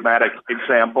paradigmatic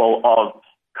example of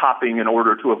copying in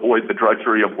order to avoid the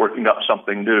drudgery of working up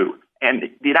something new. And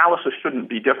the analysis shouldn't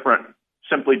be different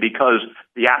simply because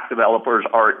the app developers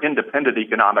are independent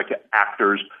economic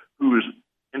actors whose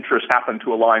interests happen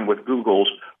to align with Google's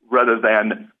rather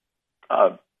than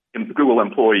Google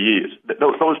employees.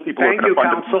 Those people Thank you,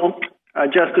 counsel.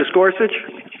 Justice Gorsuch?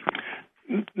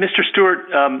 Mr. Stewart,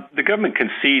 the government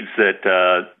concedes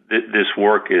that this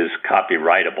work is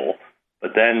copyrightable,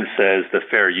 but then says the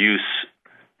fair use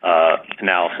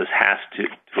analysis has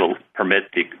to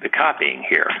permit the copying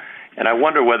here. And I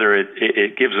wonder whether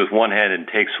it gives with one hand and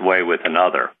takes away with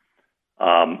another.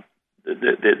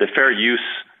 The fair use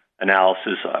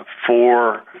analysis,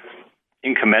 four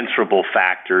incommensurable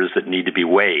factors that need to be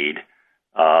weighed.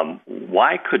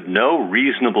 Why could no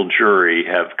reasonable jury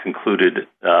have concluded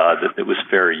that it was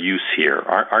fair use here?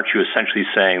 Aren't you essentially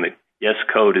saying that, yes,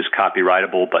 code is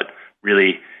copyrightable, but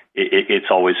really it's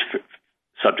always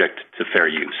subject to fair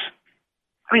use?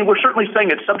 I mean, we're certainly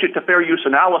saying it's subject to fair use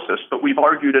analysis, but we've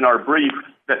argued in our brief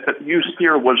that the use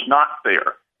here was not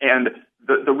fair. And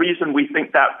the reason we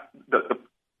think that the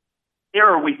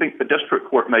error we think the district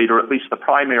court made, or at least the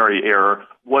primary error,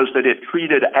 was that it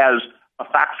treated as a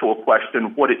factual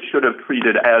question what it should have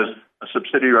treated as a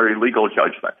subsidiary legal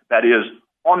judgment. That is,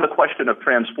 on the question of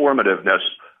transformativeness,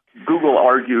 Google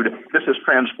argued this is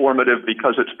transformative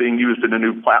because it's being used in a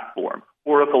new platform.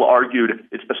 Oracle argued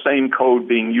it's the same code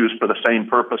being used for the same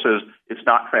purposes. It's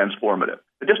not transformative.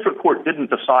 The district court didn't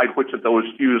decide which of those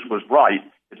views was right.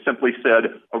 It simply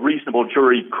said a reasonable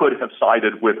jury could have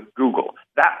sided with Google.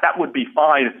 That would be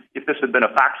fine if this had been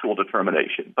a factual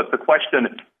determination. But the question,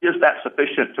 is that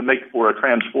sufficient to make for a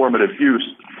transformative use,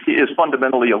 is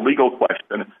fundamentally a legal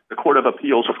question. The Court of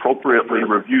Appeals appropriately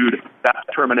reviewed that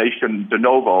determination de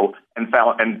novo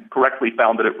and correctly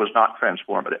found that it was not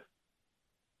transformative.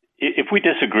 If we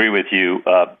disagree with you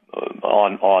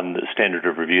on the standard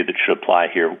of review that should apply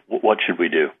here, what should we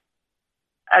do?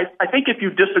 I think if you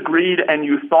disagreed and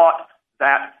you thought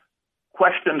that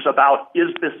questions about is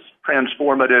this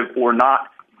transformative or not,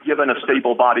 given a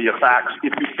stable body of facts,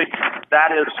 if you think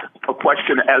that is a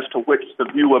question as to which the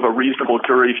view of a reasonable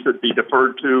jury should be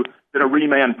deferred to, then a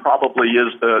remand probably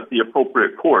is the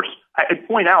appropriate course. I'd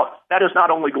point out that is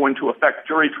not only going to affect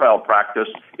jury trial practice,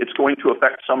 it's going to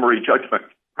affect summary judgment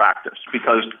practice,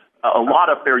 because a lot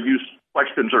of fair use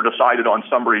questions are decided on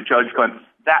summary judgment.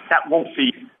 That won't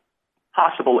be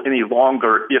possible any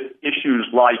longer if issues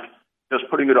like just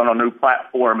putting it on a new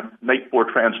platform make for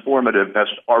transformativeness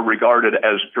are regarded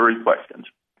as jury questions.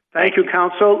 Thank you,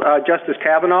 counsel. Justice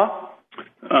Kavanaugh?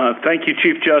 Thank you,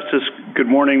 Chief Justice. Good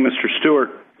morning, Mr. Stewart.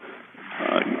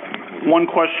 One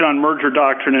question on merger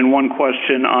doctrine and one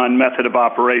question on method of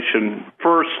operation.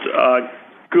 First,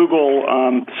 Google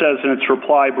says in its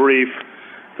reply brief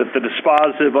that the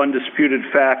dispositive, undisputed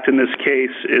fact in this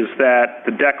case is that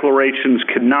the declarations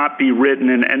cannot be written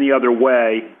in any other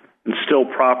way and still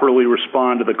properly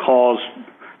respond to the calls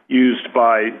used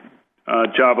by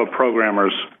Java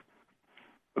programmers.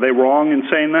 Are they wrong in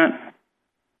saying that?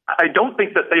 I don't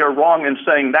think that they are wrong in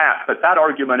saying that, but that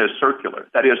argument is circular.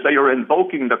 That is, they are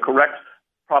invoking the correct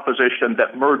proposition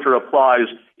that merger applies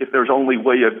if there's only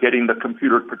way of getting the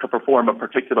computer to perform a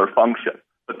particular function.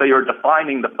 But they are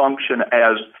defining the function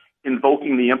as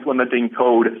invoking the implementing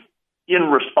code in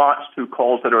response to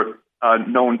calls that are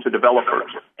known to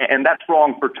developers. And that's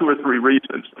wrong for two or three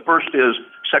reasons. The first is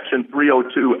Section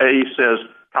 302A says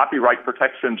copyright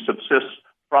protection subsists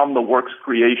from the work's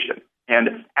creation.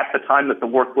 And at the time that the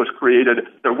work was created,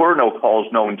 there were no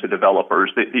calls known to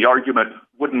developers. The argument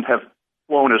wouldn't have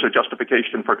flown as a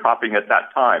justification for copying at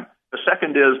that time. The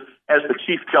second is, as the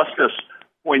Chief Justice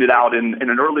pointed out in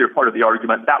an earlier part of the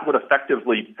argument, that would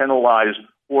effectively penalize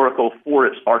Oracle for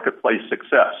its marketplace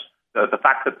success. The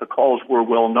fact that the calls were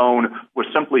well known was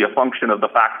simply a function of the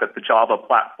fact that the Java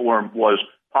platform was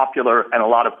popular and a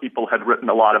lot of people had written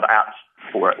a lot of apps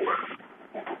for it.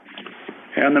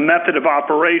 And the method of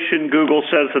operation, Google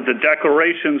says that the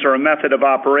declarations are a method of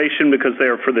operation because they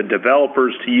are for the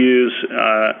developers to use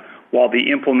while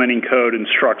the implementing code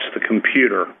instructs the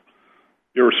computer.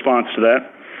 Your response to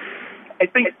that? I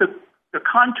think the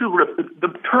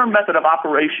term method of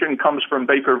operation comes from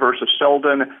Baker versus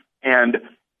Selden, and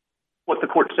what the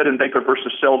court said in Baker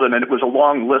versus Selden, and it was a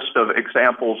long list of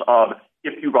examples of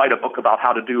if you write a book about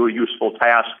how to do a useful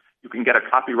task, you can get a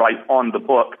copyright on the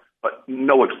book, but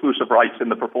no exclusive rights in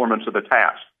the performance of the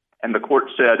task. And the court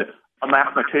said a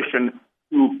mathematician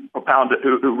who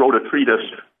wrote a treatise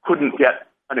couldn't get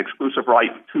an exclusive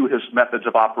right to his methods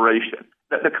of operation.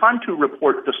 The Cantu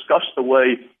report discussed the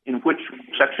way in which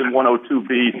Section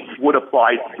 102B would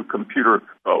apply to computer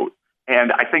code.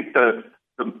 And I think the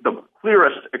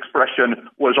clearest expression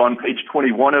was on page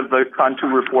 21 of the Cantu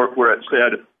report, where it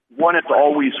said, one is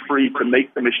always free to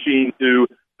make the machine do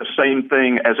the same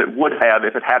thing as it would have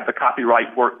if it had the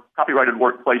copyrighted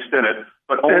work placed in it,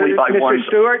 but only by one. Mr.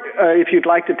 Stewart, if you'd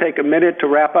like to take a minute to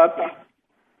wrap up.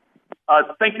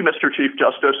 Thank you, Mr. Chief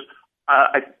Justice.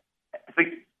 I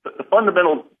think the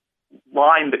fundamental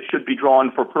line that should be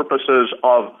drawn for purposes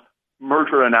of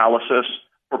merger analysis,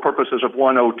 for purposes of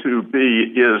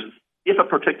 102B, is if a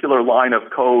particular line of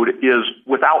code is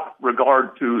without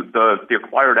regard to the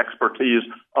acquired expertise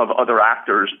of other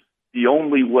actors, the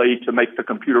only way to make the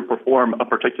computer perform a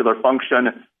particular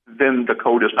function, then the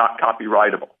code is not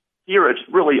copyrightable. Here it's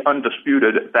really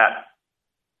undisputed that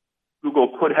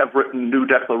Google could have written new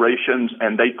declarations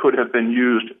and they could have been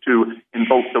used to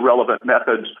invoke the relevant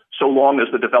methods so long as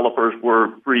the developers were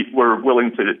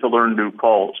willing to learn new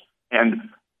calls. And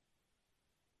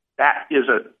that is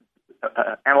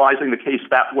analyzing the case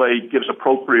that way gives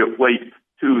appropriate weight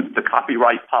to the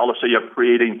copyright policy of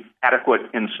creating adequate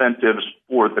incentives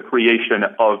for the creation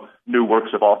of new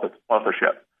works of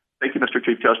authorship. Thank you, Mr.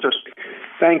 Chief Justice.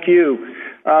 Thank you.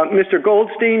 Mr.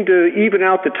 Goldstein, to even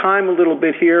out the time a little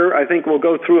bit here, I think we'll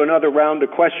go through another round of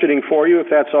questioning for you, if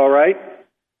that's all right.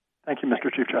 Thank you,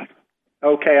 Mr. Chief Justice.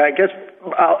 Okay, I guess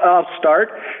I'll start.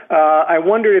 I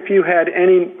wonder if you had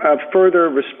any further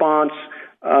response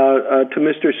to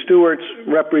Mr. Stewart's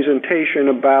representation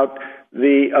about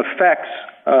the effects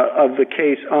of the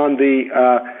case on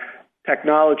the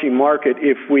technology market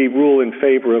if we rule in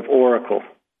favor of Oracle.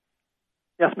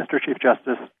 Yes, Mr. Chief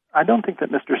Justice. I don't think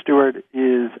that Mr. Stewart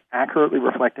is accurately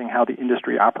reflecting how the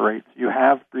industry operates. You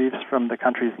have briefs from the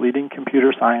country's leading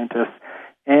computer scientists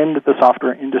and the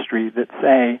software industry that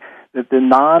say that the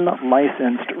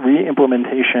non-licensed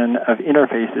re-implementation of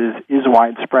interfaces is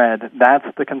widespread. That's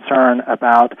the concern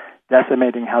about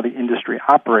decimating how the industry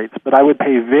operates. But I would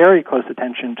pay very close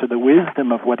attention to the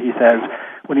wisdom of what he says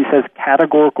when he says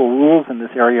categorical rules in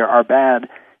this area are bad.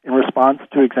 In response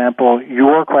to, example,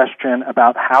 your question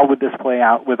about how would this play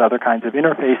out with other kinds of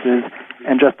interfaces,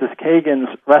 and Justice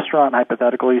Kagan's restaurant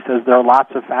hypothetical, he says there are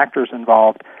lots of factors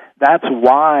involved. That's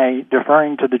why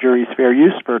deferring to the jury's fair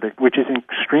use verdict, which is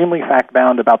extremely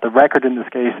fact-bound about the record in this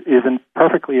case, is a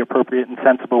perfectly appropriate and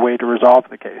sensible way to resolve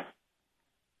the case.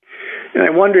 And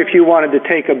I wonder if you wanted to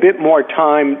take a bit more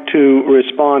time to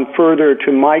respond further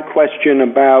to my question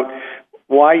about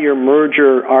why your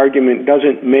merger argument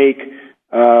doesn't make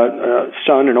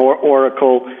Sun and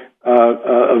Oracle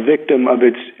a victim of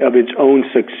its own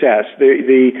success.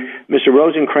 Mr.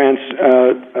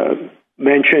 Rosenkranz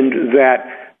mentioned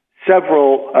that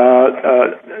several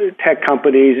tech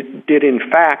companies did, in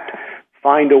fact,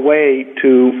 find a way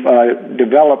to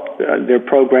develop their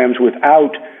programs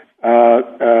without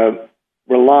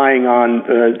relying on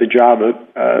the Java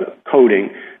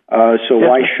coding. So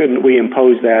why shouldn't we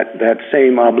impose that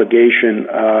same obligation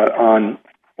on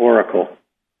Oracle?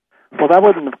 Well, that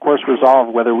wouldn't, of course,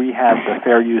 resolve whether we had the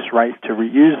fair use right to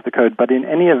reuse the code, but in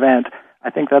any event, I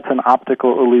think that's an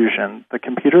optical illusion. The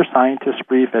computer scientist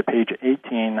brief at page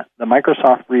 18, the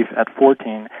Microsoft brief at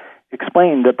 14,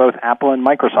 explained that both Apple and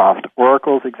Microsoft,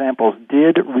 Oracle's examples,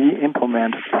 did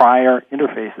re-implement prior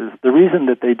interfaces. The reason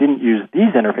that they didn't use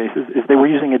these interfaces is they were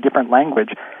using a different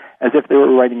language, as if they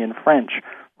were writing in French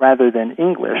rather than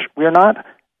English.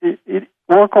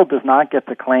 Oracle does not get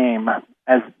to claim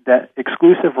as that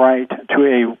exclusive right to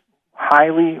a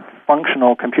highly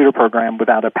functional computer program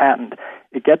without a patent.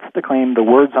 It gets to claim the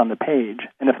words on the page,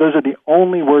 and if those are the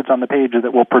only words on the page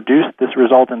that will produce this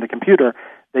result in the computer,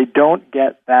 they don't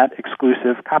get that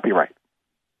exclusive copyright.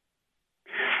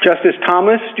 Justice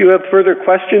Thomas, do you have further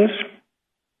questions?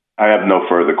 I have no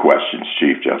further questions,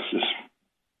 Chief Justice.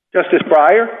 Justice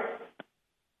Breyer?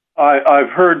 I've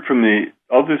heard from the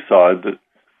other side that,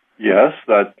 yes,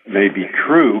 that may be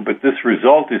true, but this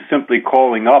result is simply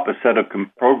calling up a set of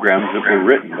programs that were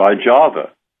written by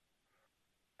Java.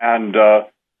 And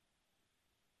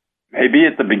maybe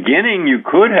at the beginning you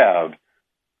could have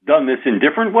done this in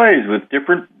different ways with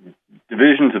different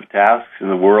divisions of tasks in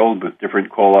the world with different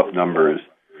call-up numbers.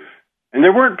 And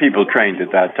there weren't people trained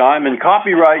at that time, and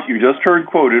copyright, you just heard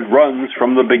quoted, runs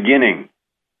from the beginning.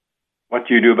 What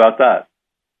do you do about that?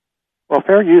 Well,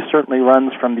 fair use certainly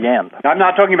runs from the end. I'm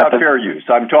not talking about fair use.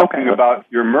 I'm talking about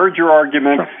your merger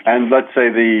argument and, let's say,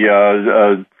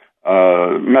 the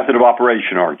method of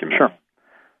operation argument. Sure.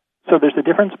 So there's a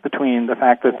difference between the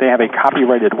fact that they have a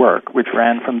copyrighted work, which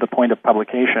ran from the point of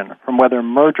publication, from whether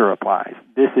merger applies.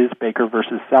 This is Baker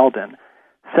versus Selden.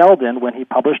 Selden, when he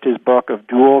published his book of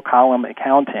dual-column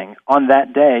accounting, on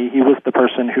that day, he was the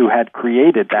person who had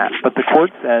created that. But the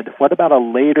court said, what about a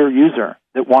later user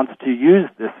that wants to use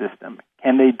this system?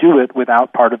 Can they do it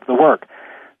without part of the work?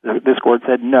 This court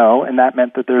said no, and that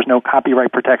meant that there's no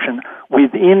copyright protection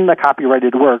within the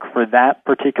copyrighted work for that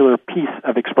particular piece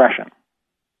of expression.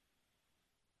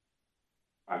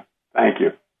 Thank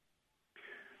you.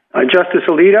 Justice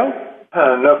Alito?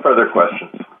 No further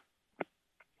questions.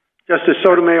 Justice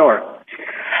Sotomayor?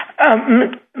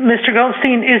 Mr.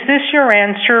 Goldstein, is this your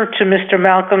answer to Mr.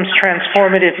 Malcolm's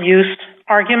transformative use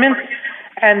argument?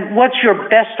 And what's your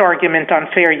best argument on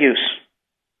fair use?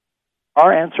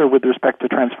 Our answer with respect to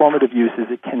transformative use is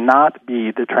it cannot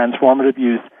be that transformative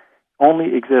use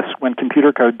only exists when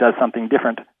computer code does something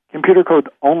different. Computer code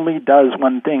only does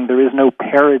one thing. There is no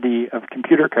parity of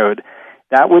computer code.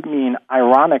 That would mean,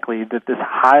 ironically, that this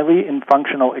highly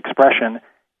functional expression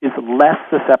is less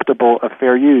susceptible of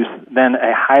fair use than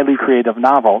a highly creative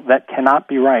novel. That cannot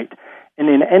be right. And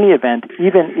in any event,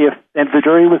 even if the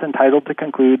jury was entitled to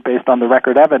conclude, based on the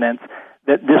record evidence,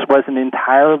 that this was an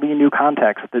entirely new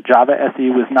context, that Java SE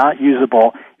was not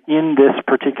usable in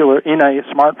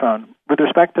a smartphone. With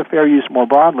respect to fair use more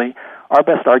broadly, our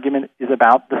best argument is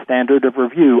about the standard of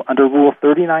review. Under Rule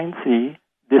 39C,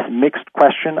 this mixed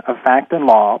question of fact and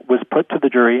law was put to the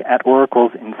jury at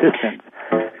Oracle's insistence.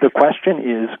 The question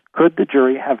is, could the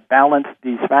jury have balanced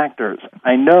these factors?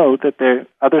 I know that the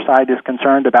other side is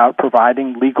concerned about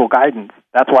providing legal guidance.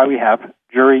 That's why we have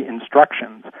jury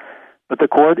instructions. But the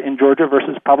court in Georgia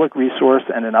versus Public Resource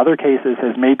and in other cases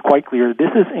has made quite clear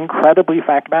this is incredibly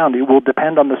fact-bound. It will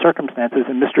depend on the circumstances,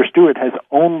 and Mr. Stewart has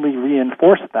only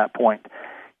reinforced that point.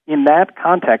 In that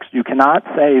context, you cannot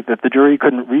say that the jury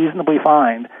couldn't reasonably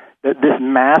find that this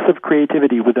massive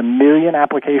creativity with 1 million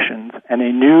applications and a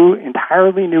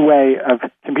entirely new way of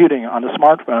computing on a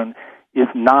smartphone is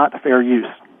not fair use.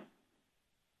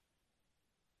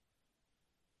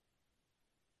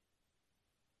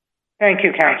 Thank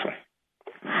you, counsel.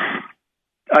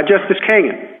 Justice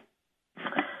Kagan.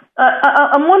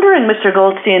 I'm wondering, Mr.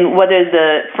 Goldstein, whether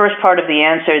the first part of the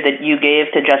answer that you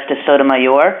gave to Justice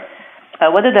Sotomayor,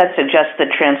 whether that suggests that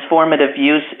transformative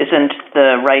use isn't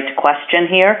the right question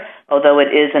here, although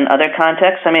it is in other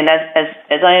contexts. I mean,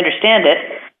 as I understand it,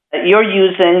 you're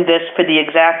using this for the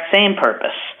exact same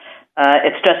purpose.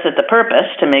 It's just that the purpose,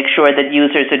 to make sure that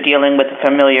users are dealing with a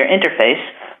familiar interface,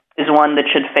 is one that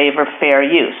should favor fair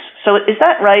use. So is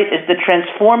that right? Is the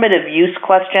transformative use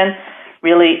question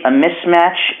really a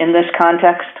mismatch in this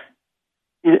context?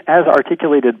 As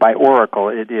articulated by Oracle,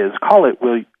 it is. Call it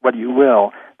what you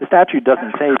will. The statute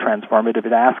doesn't say transformative.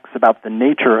 It asks about the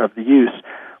nature of the use.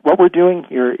 What we're doing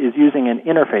here is using an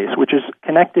interface, which is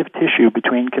connective tissue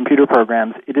between computer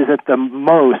programs. It is at the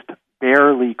most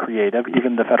barely creative.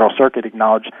 Even the Federal Circuit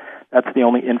acknowledged that's the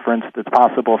only inference that's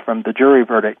possible from the jury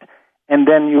verdict. And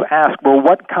then you ask, well,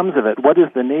 what comes of it? What is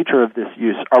the nature of this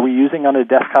use? Are we using on a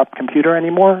desktop computer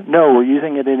anymore? No, we're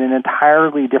using it in an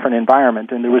entirely different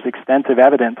environment, and there was extensive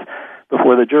evidence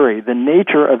before the jury. The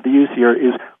nature of the use here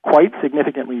is quite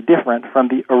significantly different from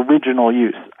the original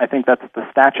use. I think that's the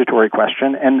statutory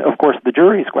question. And, of course, the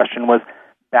jury's question was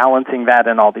balancing that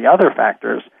and all the other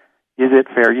factors. Is it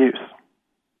fair use?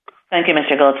 Thank you,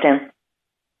 Mr. Goldstein.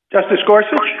 Justice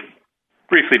Gorsuch?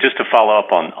 Briefly, just to follow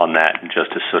up on that and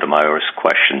Justice Sotomayor's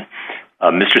question,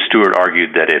 Mr. Stewart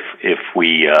argued that if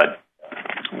we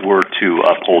were to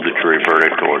uphold the jury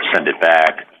verdict or send it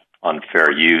back on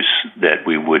fair use, that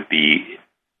we would be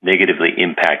negatively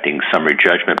impacting summary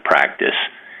judgment practice,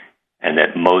 and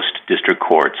that most district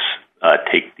courts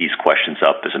take these questions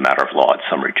up as a matter of law at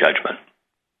summary judgment.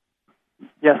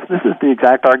 Yes, this is the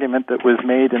exact argument that was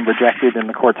made and rejected in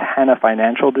the court's Hanna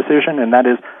financial decision, and that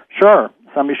is, sure,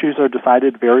 some issues are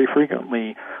decided very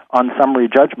frequently on summary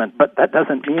judgment, but that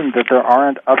doesn't mean that there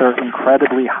aren't other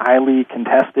incredibly highly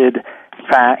contested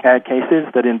cases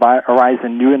that arise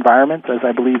in new environments, as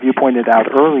I believe you pointed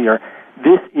out earlier.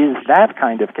 This is that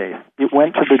kind of case. It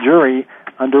went to the jury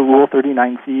under Rule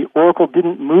 39C. Oracle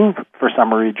didn't move for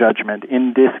summary judgment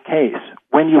in this case.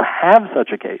 When you have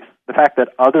such a case, the fact that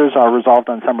others are resolved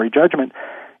on summary judgment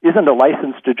isn't a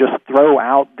license to just throw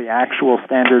out the actual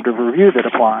standard of review that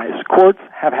applies. Courts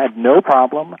have had no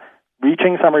problem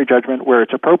reaching summary judgment where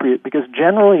it's appropriate, because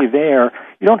generally there,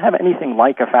 you don't have anything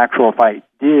like a factual fight.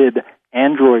 Did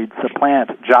Android supplant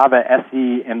Java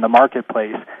SE in the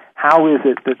marketplace? How is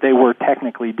it that they were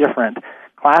technically different?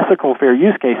 Classical fair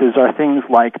use cases are things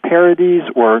like parodies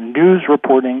or news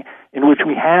reporting in which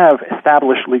we have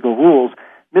established legal rules.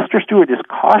 Mr. Stewart is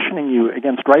cautioning you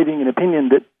against writing an opinion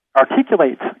that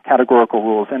articulates categorical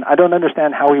rules, and I don't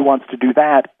understand how he wants to do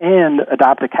that and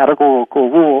adopt a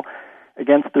categorical rule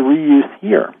against the reuse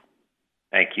here.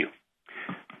 Thank you.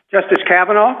 Justice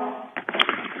Kavanaugh?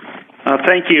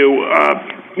 Thank you.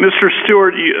 Mr.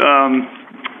 Stewart, you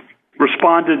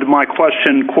responded to my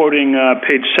question quoting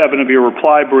page 7 of your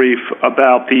reply brief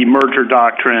about the merger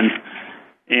doctrine,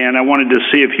 and I wanted to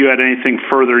see if you had anything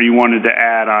further you wanted to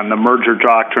add on the merger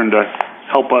doctrine to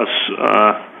help us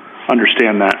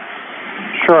understand that.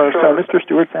 Sure. So Mr.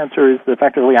 Stewart's answer is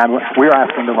effectively we're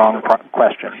asking the wrong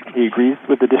question. He agrees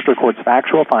with the district court's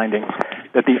factual findings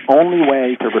that the only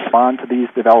way to respond to these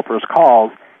developers'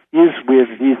 calls is with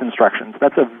these instructions.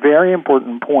 That's a very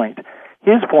important point.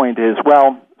 His point is,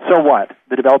 well, so what?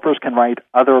 The developers can write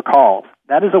other calls.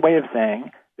 That is a way of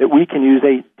saying that we can use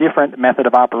a different method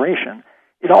of operation.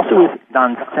 It also is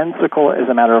nonsensical as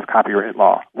a matter of copyright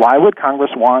law. Why would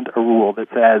Congress want a rule that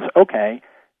says, okay,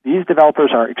 these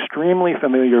developers are extremely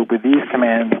familiar with these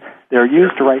commands. They're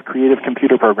used to write creative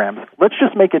computer programs. Let's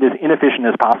just make it as inefficient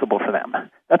as possible for them.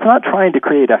 That's not trying to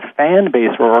create a fan base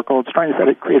for Oracle. It's trying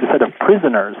to create a set of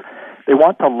prisoners. They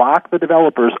want to lock the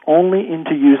developers only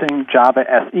into using Java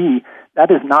SE.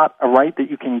 That is not a right that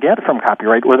you can get from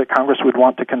copyright or that Congress would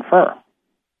want to confer.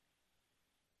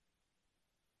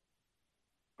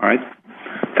 All right.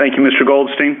 Thank you, Mr.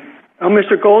 Goldstein.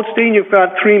 Mr. Goldstein, you've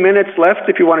got 3 minutes left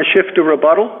if you want to shift to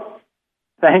rebuttal.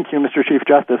 Thank you, Mr. Chief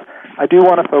Justice. I do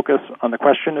want to focus on the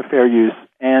question of fair use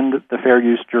and the fair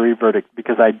use jury verdict,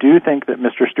 because I do think that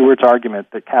Mr. Stewart's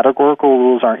argument that categorical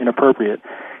rules are inappropriate,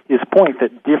 his point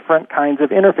that different kinds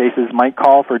of interfaces might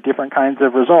call for different kinds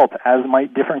of results, as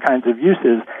might different kinds of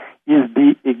uses, is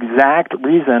the exact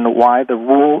reason why the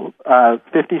Rule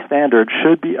 50 standard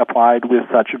should be applied with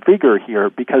such vigor here,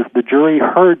 because the jury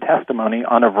heard testimony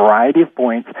on a variety of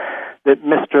points that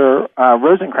Mr.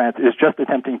 Rosenkranz is just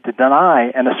attempting to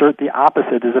deny and assert the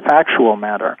opposite as a factual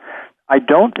matter. I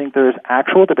don't think there is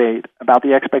actual debate about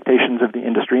the expectations of the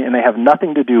industry, and they have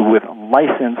nothing to do with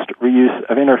licensed reuse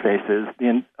of interfaces.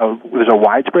 There's a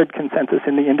widespread consensus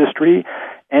in the industry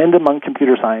and among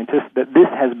computer scientists that this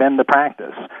has been the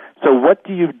practice. So what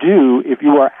do you do if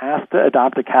you are asked to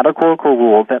adopt a categorical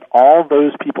rule that all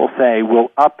those people say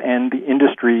will upend the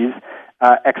industry's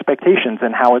expectations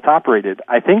and how it's operated?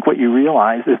 I think what you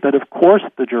realize is that, of course,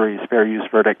 the jury's fair use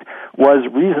verdict was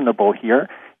reasonable here.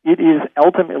 It is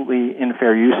ultimately in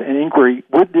fair use an inquiry,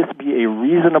 would this be a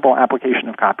reasonable application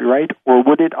of copyright, or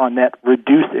would it on net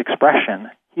reduce expression?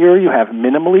 Here you have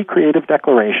minimally creative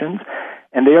declarations,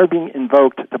 and they are being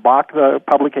invoked to block the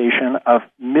publication of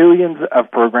millions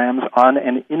of programs on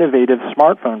an innovative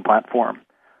smartphone platform.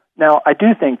 Now, I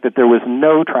do think that there was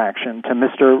no traction to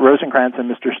Mr. Rosenkranz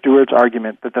and Mr. Stewart's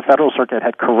argument that the Federal Circuit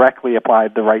had correctly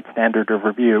applied the right standard of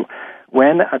review.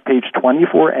 When at page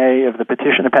 24A of the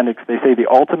petition appendix, they say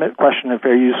the ultimate question of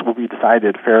fair use will be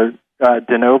decided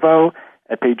de novo.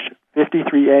 At page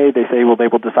 53A, they say, well,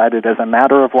 they will decide it as a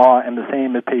matter of law, and the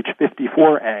same at page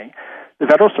 54A. The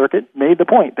Federal Circuit made the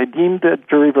point. They deemed the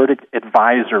jury verdict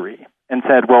advisory and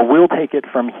said, well, we'll take it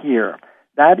from here.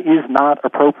 That is not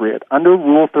appropriate. Under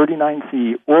Rule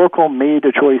 39C, Oracle made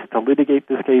a choice to litigate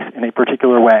this case in a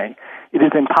particular way. It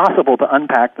is impossible to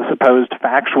unpack the supposed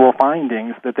factual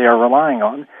findings that they are relying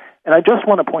on. And I just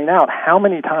want to point out how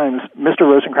many times Mr.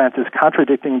 Rosenkranz is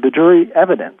contradicting the jury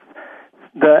evidence.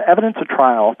 The evidence at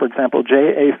trial, for example,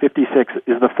 JA56,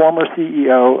 is the former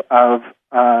CEO of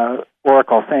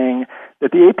Oracle saying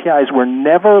that the APIs were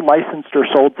never licensed or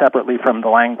sold separately from the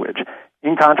language,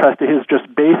 in contrast to his just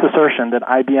base assertion that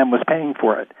IBM was paying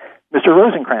for it. Mr.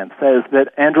 Rosenkranz says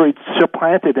that Android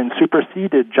supplanted and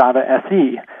superseded Java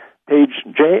SE. Page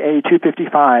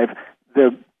JA255,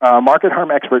 the market harm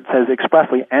expert says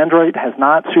expressly, Android has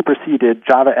not superseded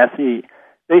Java SE.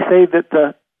 They say that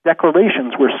the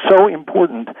declarations were so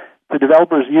important to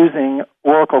developers using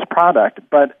Oracle's product,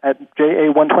 but at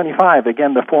JA125,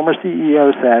 again, the former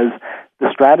CEO says, the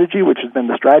strategy, which has been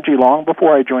the strategy long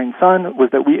before I joined Sun, was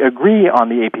that we agree on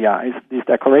the APIs, these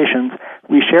declarations,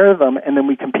 we share them, and then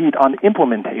we compete on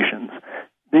implementations.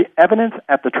 The evidence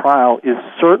at the trial is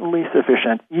certainly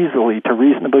sufficient easily to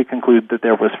reasonably conclude that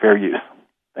there was fair use.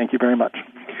 Thank you very much.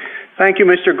 Thank you,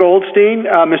 Mr. Goldstein.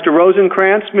 Mr.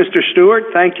 Rosenkranz, Mr. Stewart,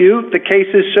 thank you. The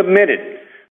case is submitted.